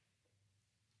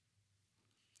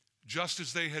 Just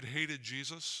as they had hated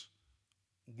Jesus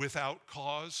without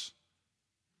cause,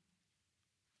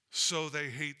 so they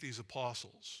hate these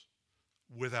apostles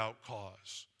without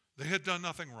cause. They had done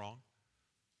nothing wrong.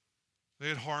 They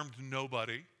had harmed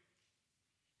nobody.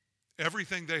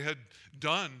 Everything they had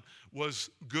done was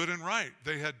good and right.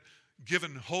 They had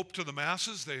given hope to the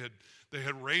masses. They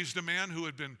had raised a man who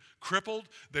had been crippled.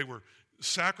 They were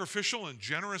sacrificial and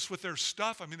generous with their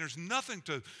stuff. I mean, there's nothing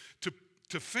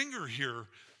to finger here.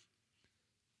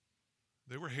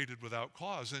 They were hated without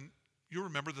cause. And you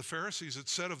remember the Pharisees had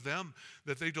said of them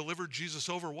that they delivered Jesus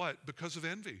over what? Because of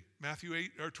envy. Matthew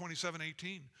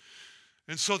 27:18.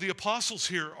 And so the apostles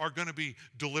here are going to be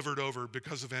delivered over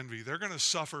because of envy. They're going to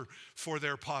suffer for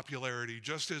their popularity.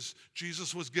 Just as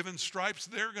Jesus was given stripes,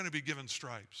 they're going to be given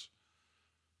stripes.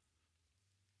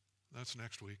 That's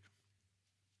next week.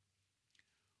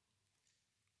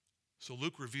 So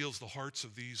Luke reveals the hearts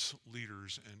of these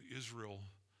leaders and Israel,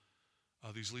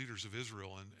 these leaders of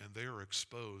Israel, and they are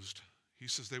exposed. He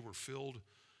says they were filled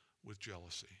with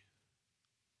jealousy.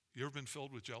 You ever been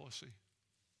filled with jealousy?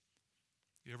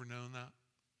 You ever known that?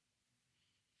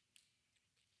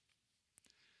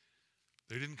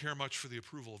 They didn't care much for the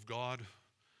approval of God.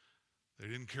 They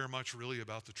didn't care much really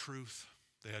about the truth.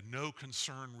 They had no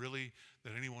concern really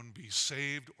that anyone be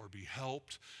saved or be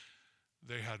helped.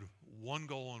 They had one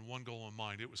goal and one goal in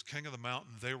mind. It was king of the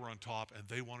mountain. They were on top, and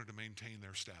they wanted to maintain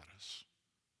their status.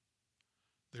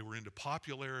 They were into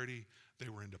popularity. They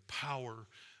were into power.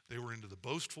 They were into the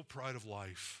boastful pride of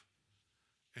life.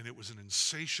 And it was an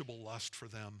insatiable lust for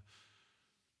them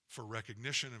for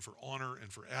recognition and for honor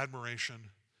and for admiration.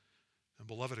 And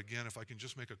beloved, again, if I can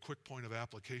just make a quick point of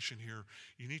application here,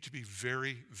 you need to be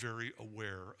very, very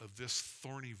aware of this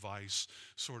thorny vice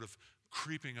sort of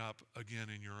creeping up again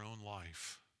in your own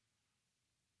life,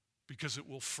 because it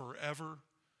will forever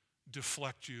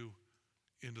deflect you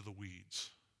into the weeds.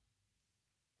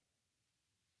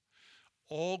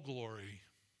 All glory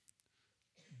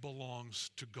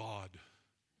belongs to God.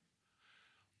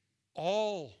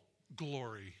 All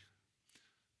glory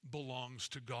belongs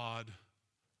to God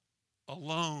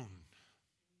alone.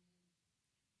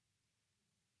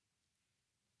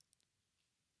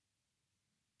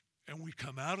 And we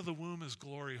come out of the womb as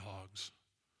glory hogs,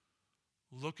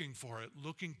 looking for it,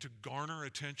 looking to garner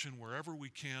attention wherever we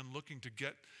can, looking to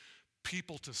get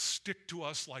people to stick to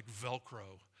us like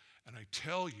Velcro. And I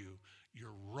tell you, you're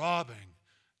robbing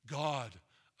God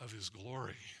of his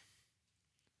glory.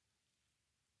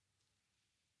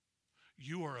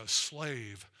 You are a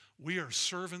slave. We are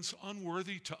servants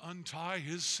unworthy to untie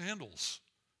his sandals.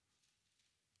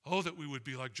 Oh, that we would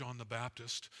be like John the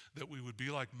Baptist, that we would be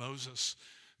like Moses,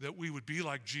 that we would be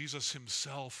like Jesus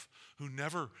himself, who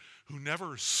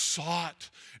never sought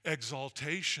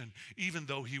exaltation, even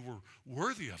though he were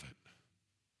worthy of it.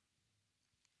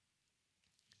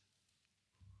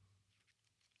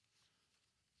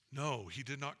 No, he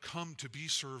did not come to be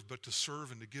served, but to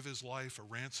serve and to give his life a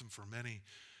ransom for many.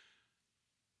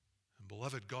 And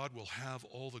beloved, God will have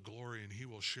all the glory and he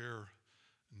will share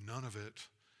none of it.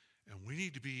 And we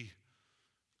need to be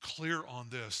clear on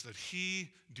this, that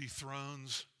he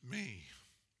dethrones me.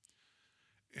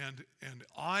 And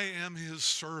I am his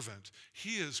servant.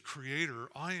 He is creator.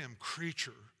 I am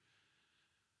creature.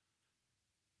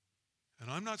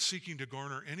 And I'm not seeking to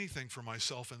garner anything for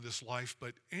myself in this life,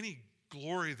 but any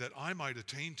glory that I might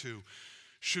attain to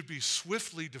should be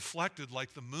swiftly deflected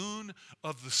like the moon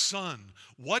of the sun.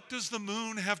 What does the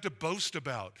moon have to boast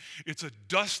about? It's a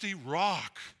dusty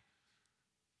rock.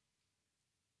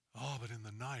 Oh, but in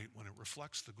the night when it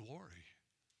reflects the glory,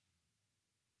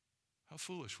 how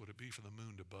foolish would it be for the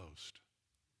moon to boast?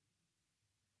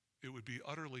 It would be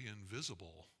utterly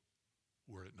invisible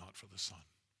were it not for the sun.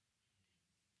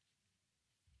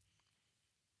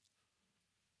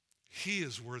 He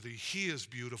is worthy. He is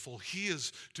beautiful. He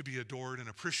is to be adored and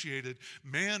appreciated.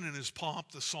 Man in his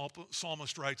pomp, the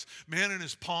psalmist writes, man in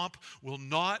his pomp will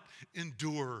not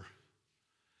endure.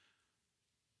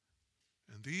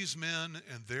 And these men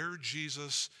and their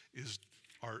Jesus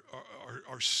are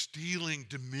stealing,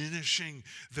 diminishing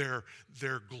their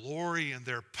glory and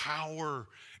their power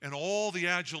and all the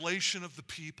adulation of the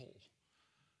people.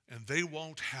 And they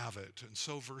won't have it. And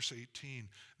so verse 18,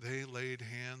 they laid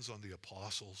hands on the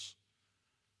apostles.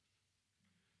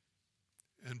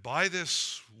 And And by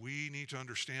this, we need to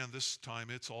understand this time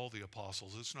it's all the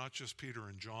apostles. It's not just Peter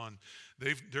and John.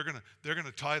 They're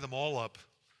gonna tie them all up.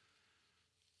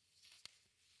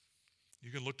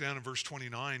 You can look down in verse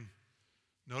 29.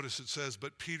 Notice it says,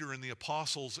 but Peter and the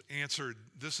apostles answered.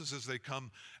 This is as they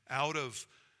come out of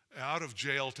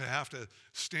jail to have to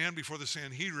stand before the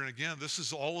Sanhedrin. Again, this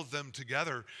is all of them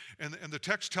together. And the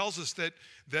text tells us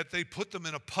that they put them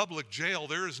in a public jail.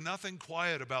 There is nothing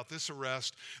quiet about this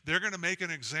arrest. They're going to make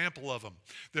an example of them.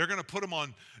 They're going to put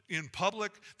them in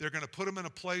public. They're going to put them in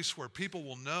a place where people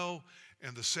will know.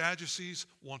 And the Sadducees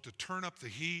want to turn up the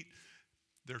heat.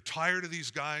 They're tired of these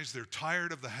guys. They're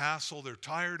tired of the hassle. They're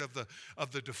tired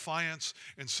of the defiance.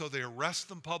 And so they arrest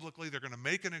them publicly. They're going to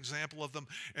make an example of them.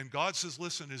 And God says,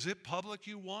 listen, is it public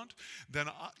you want? Then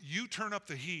you turn up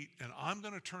the heat, and I'm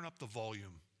going to turn up the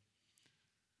volume.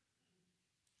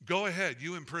 Go ahead,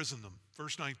 you imprison them.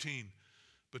 Verse 19.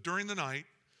 But during the night,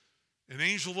 an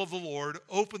angel of the Lord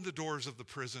opened the doors of the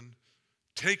prison,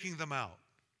 taking them out.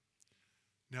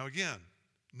 Now again,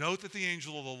 note that the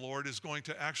angel of the Lord is going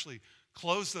to actually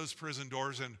close those prison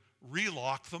doors and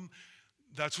relock them.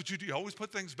 That's what you do. You always put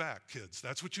things back, kids.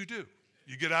 That's what you do.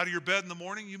 You get out of your bed in the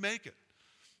morning, you make it.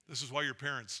 This is why your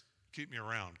parents keep me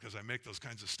around, because I make those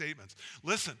kinds of statements.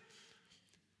 Listen,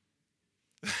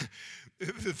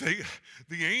 the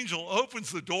angel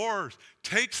opens the doors,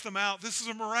 takes them out. This is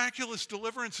a miraculous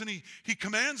deliverance, and he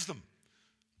commands them.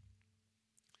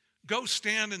 Go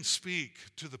stand and speak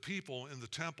to the people in the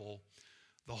temple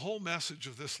the whole message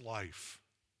of this life.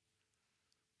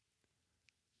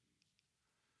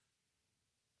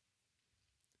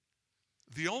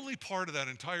 The only part of that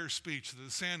entire speech that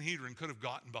the Sanhedrin could have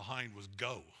gotten behind was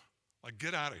go. Like,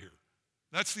 get out of here.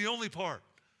 That's the only part.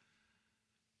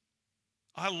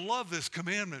 I love this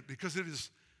commandment because it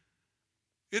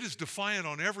is defiant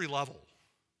on every level.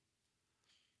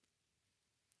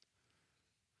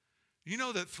 You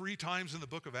know that 3 times in the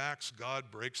book of Acts,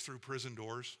 God breaks through prison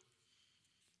doors?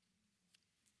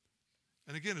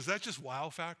 And again, is that just wow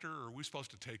factor, or are we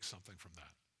supposed to take something from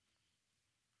that?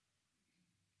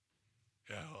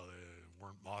 Yeah, well, they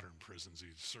weren't modern prisons. He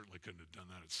certainly couldn't have done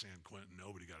that at San Quentin.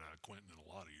 Nobody got out of Quentin in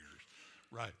a lot of years.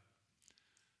 Right.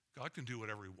 God can do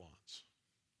whatever he wants.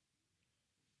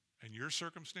 And your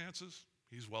circumstances,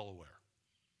 he's well aware.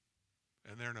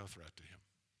 And they're no threat to him.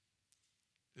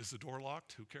 Is the door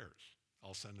locked? Who cares?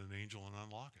 I'll send an angel and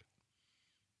unlock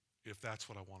it, if that's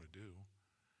what I want to do.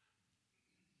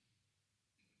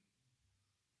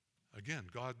 Again,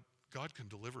 God can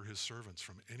deliver his servants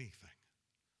from anything.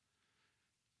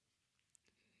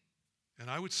 And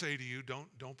I would say to you,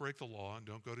 don't break the law and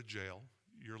don't go to jail.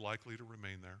 You're likely to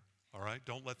remain there. All right?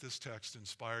 Don't let this text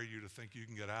inspire you to think you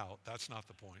can get out. That's not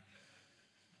the point.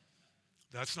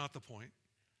 That's not the point.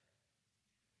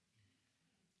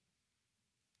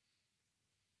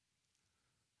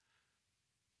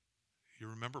 You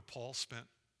remember Paul spent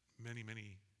many,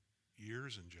 many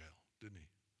years in jail, didn't he?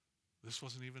 This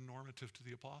wasn't even normative to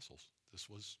the apostles. This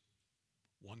was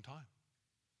one time.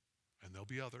 And there'll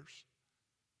be others.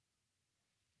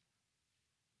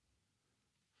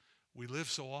 We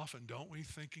live so often, don't we,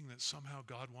 thinking that somehow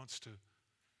God wants to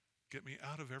get me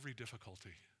out of every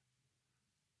difficulty.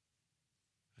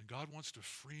 And God wants to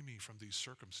free me from these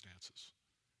circumstances.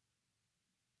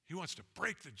 He wants to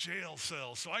break the jail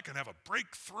cell so I can have a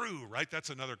breakthrough, right? That's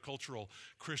another cultural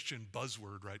Christian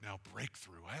buzzword right now,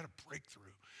 breakthrough. I had a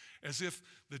breakthrough. As if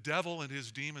the devil and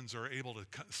his demons are able to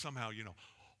somehow,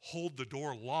 hold the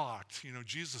door locked.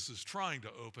 Jesus is trying to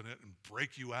open it and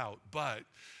break you out. But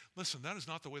listen, that is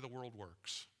not the way the world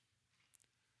works.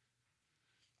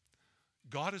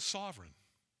 God is sovereign.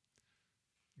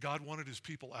 God wanted his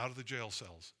people out of the jail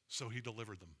cells, so he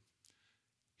delivered them.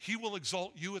 He will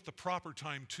exalt you at the proper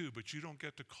time too, but you don't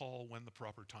get to call when the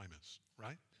proper time is,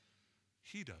 right?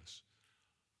 He does.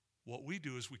 What we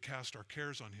do is we cast our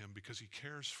cares on him because he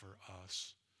cares for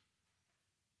us,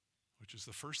 which is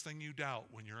the first thing you doubt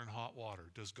when you're in hot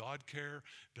water. Does God care?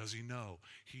 Does he know?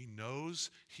 He knows,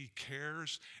 he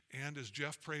cares, and as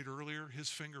Jeff prayed earlier, his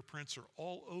fingerprints are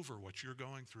all over what you're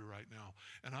going through right now.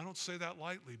 And I don't say that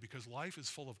lightly because life is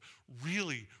full of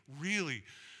really, really,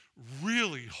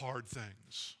 really hard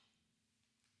things.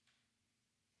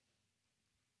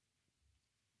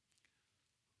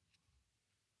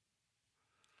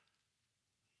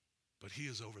 But he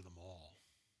is over them all.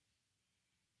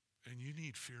 And you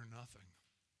need fear nothing.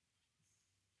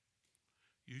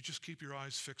 You just keep your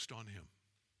eyes fixed on him.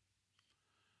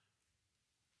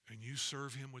 And you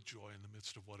serve him with joy in the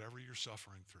midst of whatever you're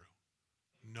suffering through,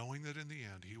 knowing that in the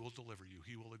end he will deliver you,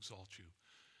 he will exalt you.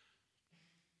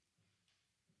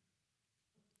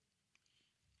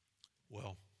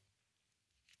 Well,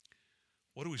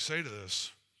 What do we say to this?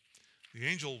 The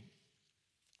angel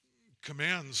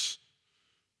commands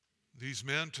these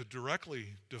men to directly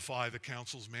defy the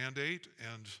council's mandate,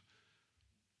 and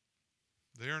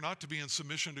they are not to be in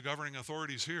submission to governing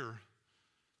authorities here.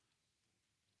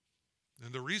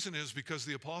 And the reason is because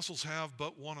the apostles have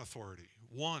but one authority,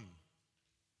 one.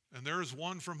 And there is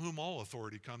one from whom all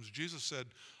authority comes. Jesus said,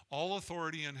 all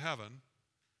authority in heaven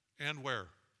and where?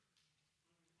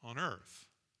 On earth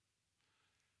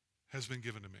has been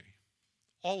given to me.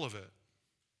 All of it.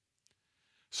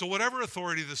 So whatever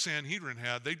authority the Sanhedrin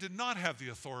had, they did not have the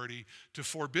authority to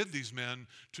forbid these men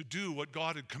to do what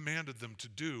God had commanded them to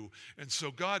do. And so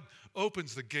God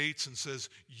opens the gates and says,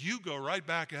 you go right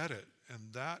back at it. And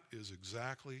that is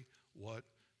exactly what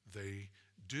they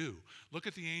do. Look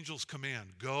at the angel's command.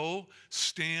 Go,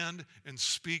 stand, and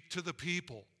speak to the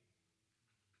people.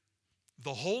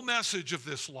 The whole message of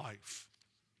this life.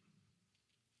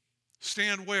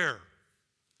 Stand where?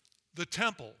 The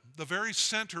temple, the very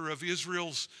center of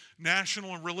Israel's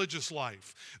national and religious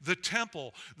life. The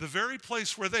temple, the very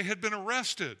place where they had been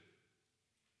arrested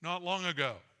not long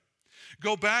ago.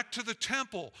 Go back to the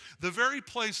temple, the very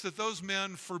place that those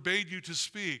men forbade you to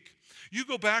speak. You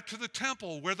go back to the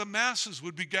temple where the masses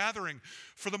would be gathering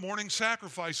for the morning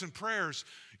sacrifice and prayers.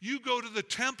 You go to the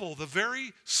temple, the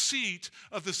very seat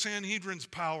of the Sanhedrin's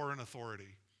power and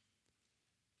authority.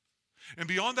 And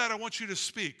beyond that, I want you to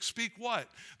speak. Speak what?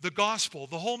 The gospel,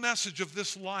 the whole message of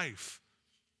this life.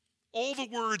 All the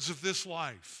words of this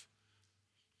life.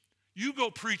 You go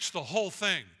preach the whole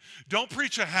thing. Don't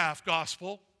preach a half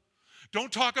gospel.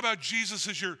 Don't talk about Jesus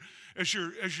as your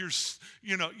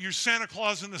Santa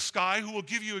Claus in the sky who will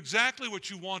give you exactly what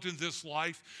you want in this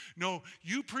life. No,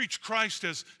 you preach Christ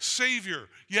as Savior,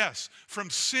 yes, from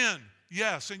sin,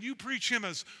 yes, and you preach him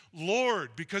as Lord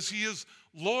because he is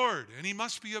Lord, and he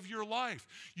must be of your life.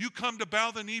 You come to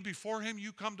bow the knee before him.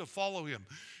 You come to follow him.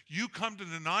 You come to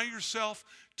deny yourself,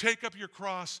 take up your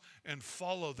cross, and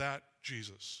follow that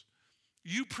Jesus.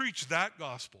 You preach that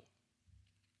gospel.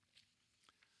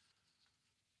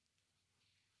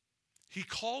 He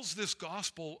calls this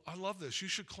gospel, I love this, you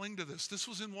should cling to this. This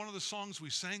was in one of the songs we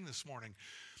sang this morning.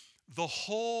 The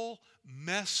whole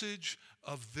message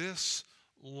of this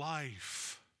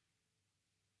life.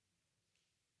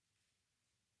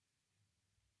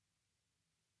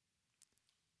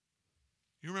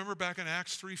 You remember back in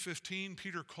Acts 3:15,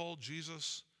 Peter called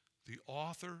Jesus the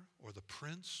author or the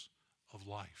prince of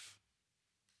life.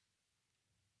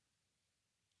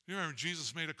 You remember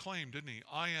Jesus made a claim, didn't he?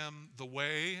 I am the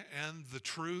way and the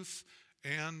truth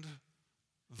and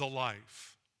the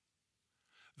life.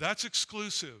 That's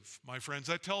exclusive, my friends.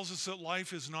 That tells us that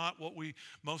life is not what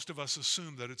most of us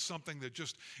assume, that it's something that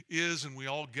just is and we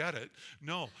all get it.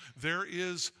 No, there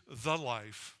is the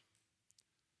life.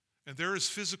 And there is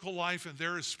physical life and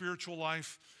there is spiritual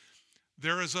life.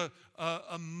 There is a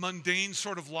mundane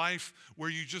sort of life where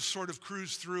you just sort of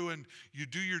cruise through and you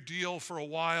do your deal for a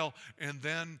while and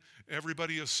then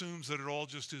everybody assumes that it all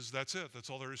just is, that's it.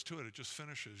 That's all there is to it. It just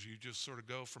finishes. You just sort of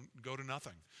go to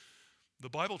nothing. The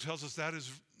Bible tells us that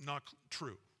is not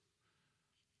true.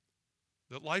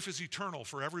 That life is eternal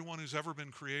for everyone who's ever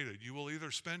been created. You will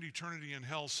either spend eternity in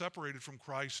hell separated from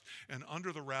Christ and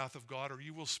under the wrath of God, or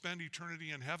you will spend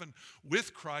eternity in heaven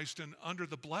with Christ and under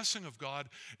the blessing of God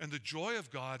and the joy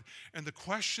of God. And the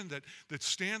question that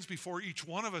stands before each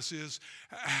one of us is,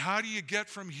 how do you get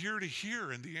from here to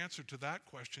here? And the answer to that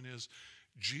question is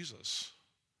Jesus.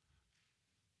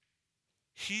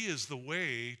 He is the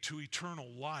way to eternal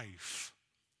life.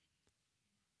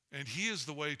 And he is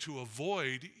the way to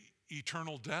avoid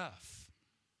eternal death.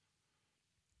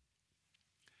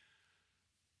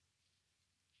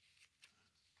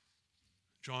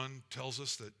 John tells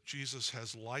us that Jesus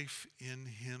has life in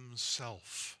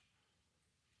himself.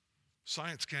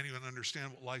 Science can't even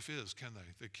understand what life is, can they?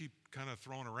 They keep kind of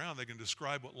throwing around. They can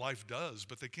describe what life does,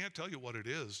 but they can't tell you what it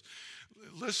is.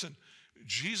 Listen,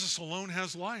 Jesus alone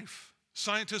has life.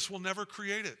 Scientists will never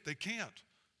create it. They can't.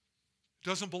 It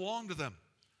doesn't belong to them.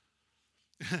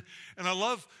 And I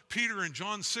love Peter in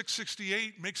John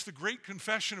 6:68 makes the great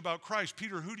confession about Christ.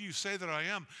 Peter, who do you say that I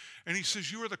am? And he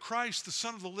says, you are the Christ, the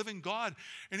Son of the living God.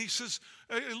 And he says,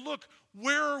 hey, look,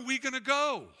 where are we going to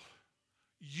go?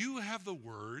 You have the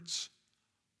words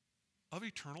of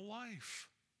eternal life.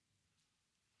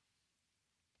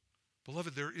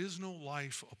 Beloved, there is no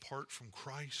life apart from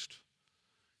Christ.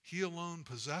 He alone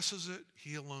possesses it.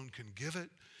 He alone can give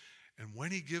it. And when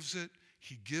he gives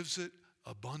it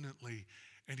abundantly.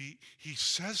 And he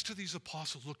says to these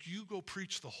apostles, look, you go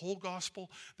preach the whole gospel,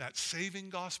 that saving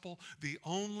gospel, the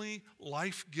only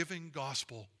life-giving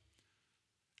gospel.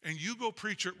 And you go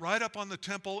preach it right up on the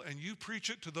temple, and you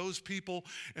preach it to those people,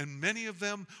 and many of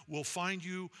them will find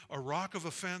you a rock of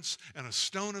offense and a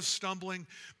stone of stumbling,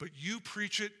 but you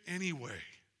preach it anyway.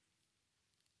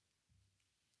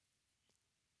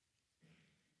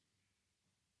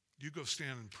 You go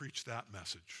stand and preach that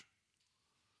message.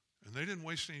 And they didn't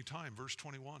waste any time. Verse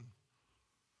 21.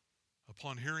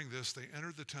 Upon hearing this, they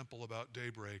entered the temple about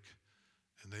daybreak,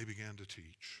 and they began to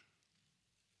teach.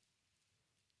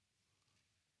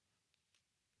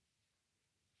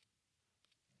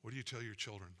 What do you tell your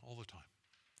children all the time?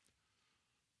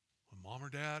 When mom or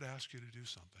dad asks you to do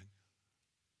something,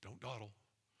 don't dawdle.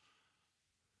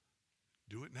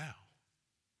 Do it now.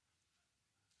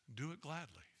 Do it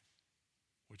gladly,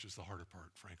 which is the harder part,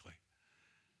 frankly.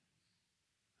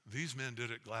 These men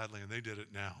did it gladly, and they did it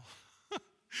now.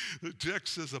 The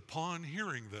text says, upon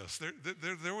hearing this,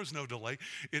 there was no delay.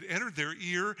 It entered their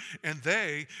ear, and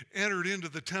they entered into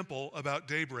the temple about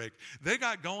daybreak. They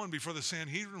got going before the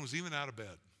Sanhedrin was even out of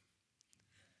bed.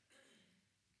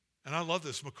 And I love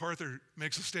this. MacArthur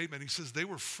makes a statement. He says, they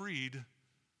were freed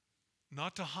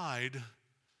not to hide,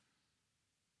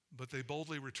 but they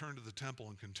boldly returned to the temple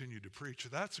and continued to preach.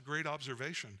 That's a great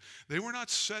observation. They were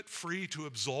not set free to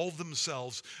absolve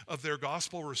themselves of their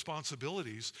gospel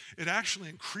responsibilities. It actually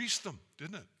increased them,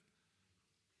 didn't it?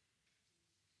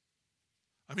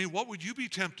 I mean, what would you be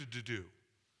tempted to do?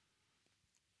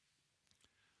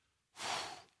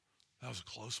 That was a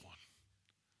close one.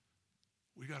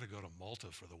 We got to go to Malta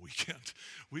for the weekend.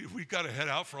 We got to head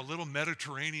out for a little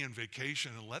Mediterranean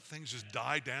vacation and let things just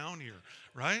die down here,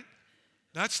 right?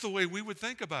 That's the way we would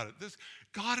think about it.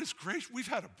 God is gracious. We've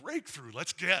had a breakthrough.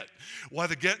 Let's get. Why,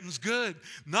 the getting's good.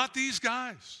 Not these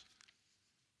guys.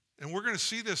 And we're going to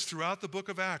see this throughout the book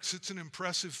of Acts. It's an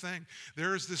impressive thing.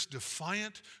 There is this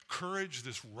defiant courage,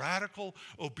 this radical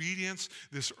obedience,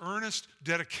 this earnest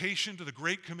dedication to the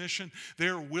Great Commission. They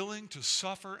are willing to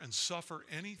suffer and suffer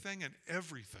anything and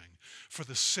everything for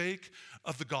the sake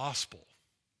of the gospel.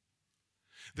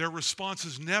 Their response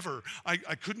is never, I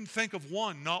couldn't think of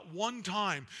one, not one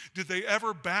time did they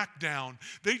ever back down.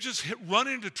 They just run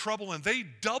into trouble and they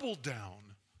double down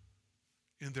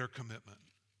in their commitment.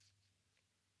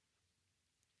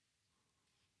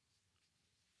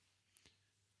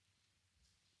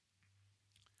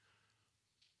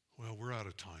 Well, we're out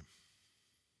of time.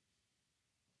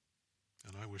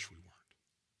 And I wish we weren't.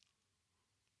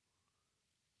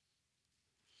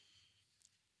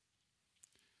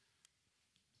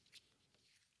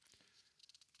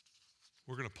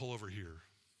 We're going to pull over here,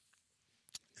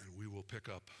 and we will pick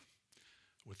up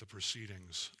with the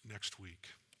proceedings next week.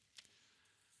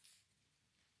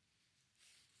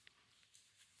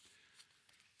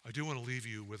 I do want to leave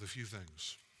you with a few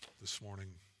things this morning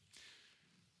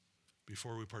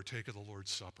before we partake of the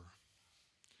Lord's Supper.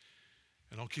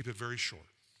 And I'll keep it very short.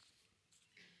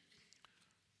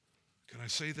 Can I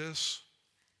say this?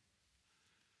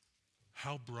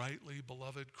 How brightly,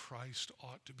 beloved, Christ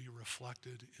ought to be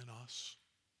reflected in us.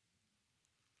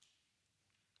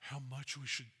 How much we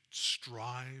should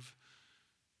strive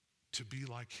to be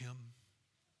like him.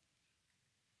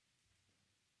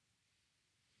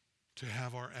 To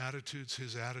have our attitudes,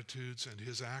 and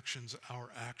his actions, our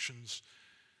actions,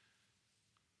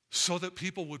 so that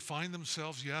people would find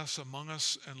themselves, yes, among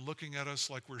us and looking at us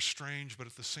like we're strange, but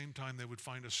at the same time they would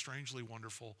find us strangely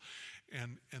wonderful,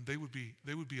 and they would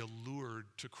be allured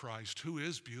to Christ, who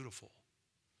is beautiful.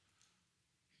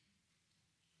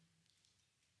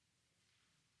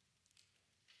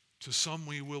 To some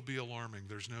we will be alarming,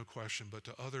 there's no question, but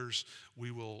to others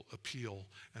we will appeal.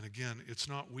 And again, it's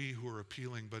not we who are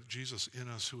appealing, but Jesus in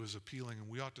us who is appealing, and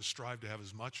we ought to strive to have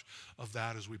as much of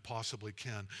that as we possibly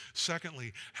can.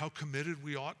 Secondly, how committed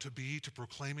we ought to be to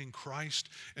proclaiming Christ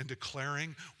and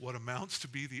declaring what amounts to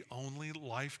be the only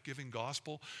life-giving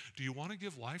gospel. Do you want to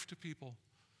give life to people?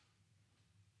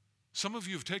 Some of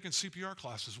you have taken CPR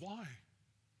classes. Why?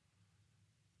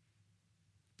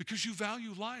 Because you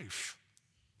value life.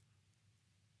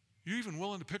 You're even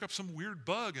willing to pick up some weird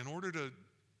bug in order to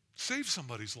save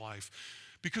somebody's life,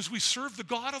 because we serve the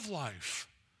God of life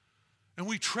and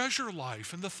we treasure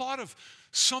life. And the thought of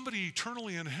somebody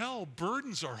eternally in hell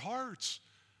burdens our hearts.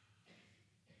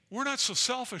 We're not so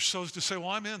selfish so as to say, well,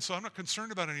 I'm in, so I'm not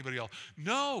concerned about anybody else.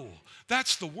 No,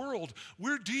 that's the world.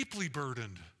 We're deeply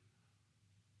burdened.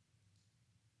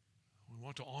 We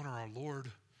want to honor our Lord.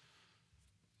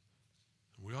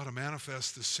 We ought to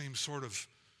manifest this same sort of,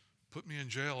 put me in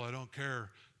jail, I don't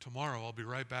care. Tomorrow I'll be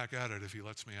right back at it if he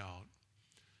lets me out.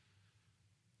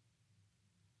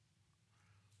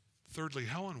 Thirdly,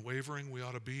 how unwavering we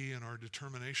ought to be in our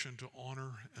determination to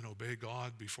honor and obey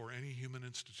God before any human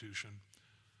institution,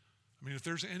 I mean, if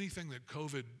there's anything that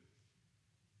COVID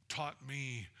taught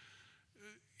me,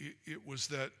 it was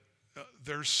that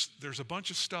there's a bunch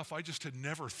of stuff I just had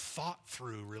never thought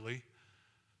through, really.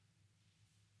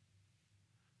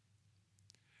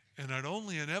 And I'd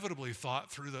only inevitably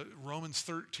thought through the Romans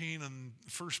 13 and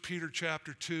 1 Peter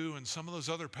chapter 2 and some of those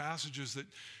other passages that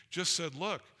just said,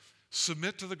 look,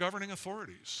 submit to the governing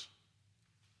authorities.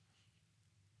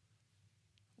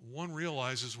 One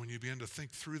realizes when you begin to think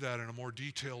through that in a more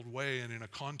detailed way and in a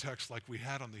context like we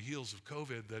had on the heels of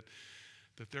COVID,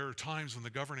 that there are times when the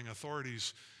governing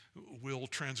authorities will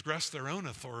transgress their own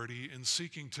authority in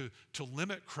seeking to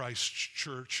limit Christ's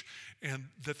church, and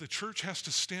that the church has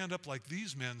to stand up like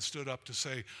these men stood up to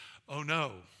say, oh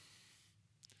no.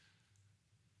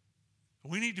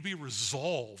 We need to be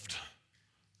resolved.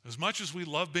 As much as we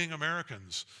love being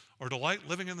Americans or delight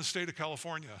living in the state of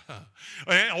California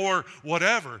or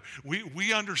whatever,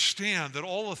 we understand that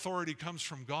all authority comes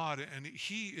from God, and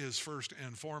he is first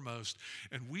and foremost,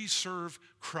 and we serve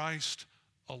Christ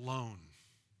alone.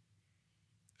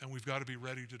 And we've got to be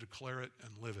ready to declare it and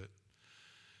live it.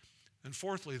 And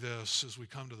fourthly, this, as we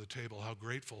come to the table, how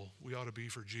grateful we ought to be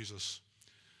for Jesus,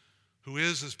 who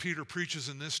is, as Peter preaches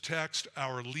in this text,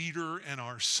 our leader and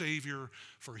our Savior,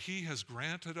 for he has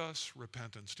granted us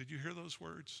repentance. Did you hear those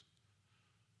words?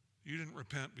 You didn't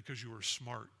repent because you were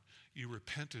smart. You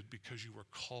repented because you were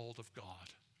called of God,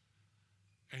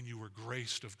 and you were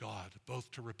graced of God,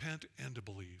 both to repent and to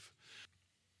believe.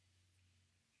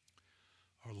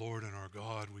 Our Lord and our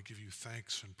God, we give you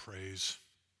thanks and praise,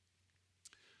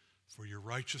 for your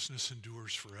righteousness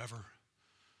endures forever.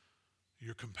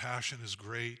 Your compassion is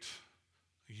great.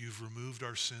 You've removed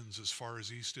our sins as far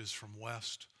as east is from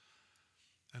west,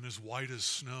 and as white as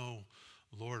snow.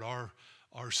 Lord,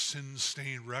 our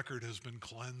sin-stained record has been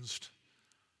cleansed,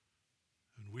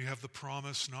 and we have the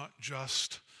promise not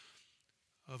just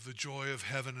of the joy of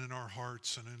heaven in our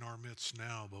hearts and in our midst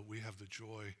now, but we have the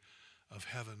joy of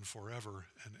heaven forever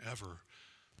and ever.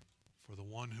 For the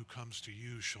one who comes to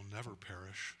you shall never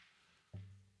perish.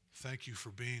 Thank you for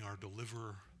being our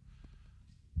deliverer.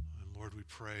 And Lord, we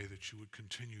pray that you would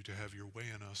continue to have your way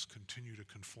in us, continue to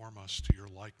conform us to your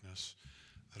likeness,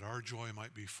 that our joy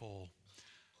might be full,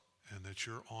 and that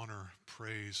your honor,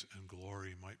 praise, and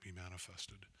glory might be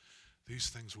manifested. These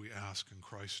things we ask in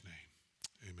Christ's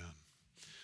name. Amen.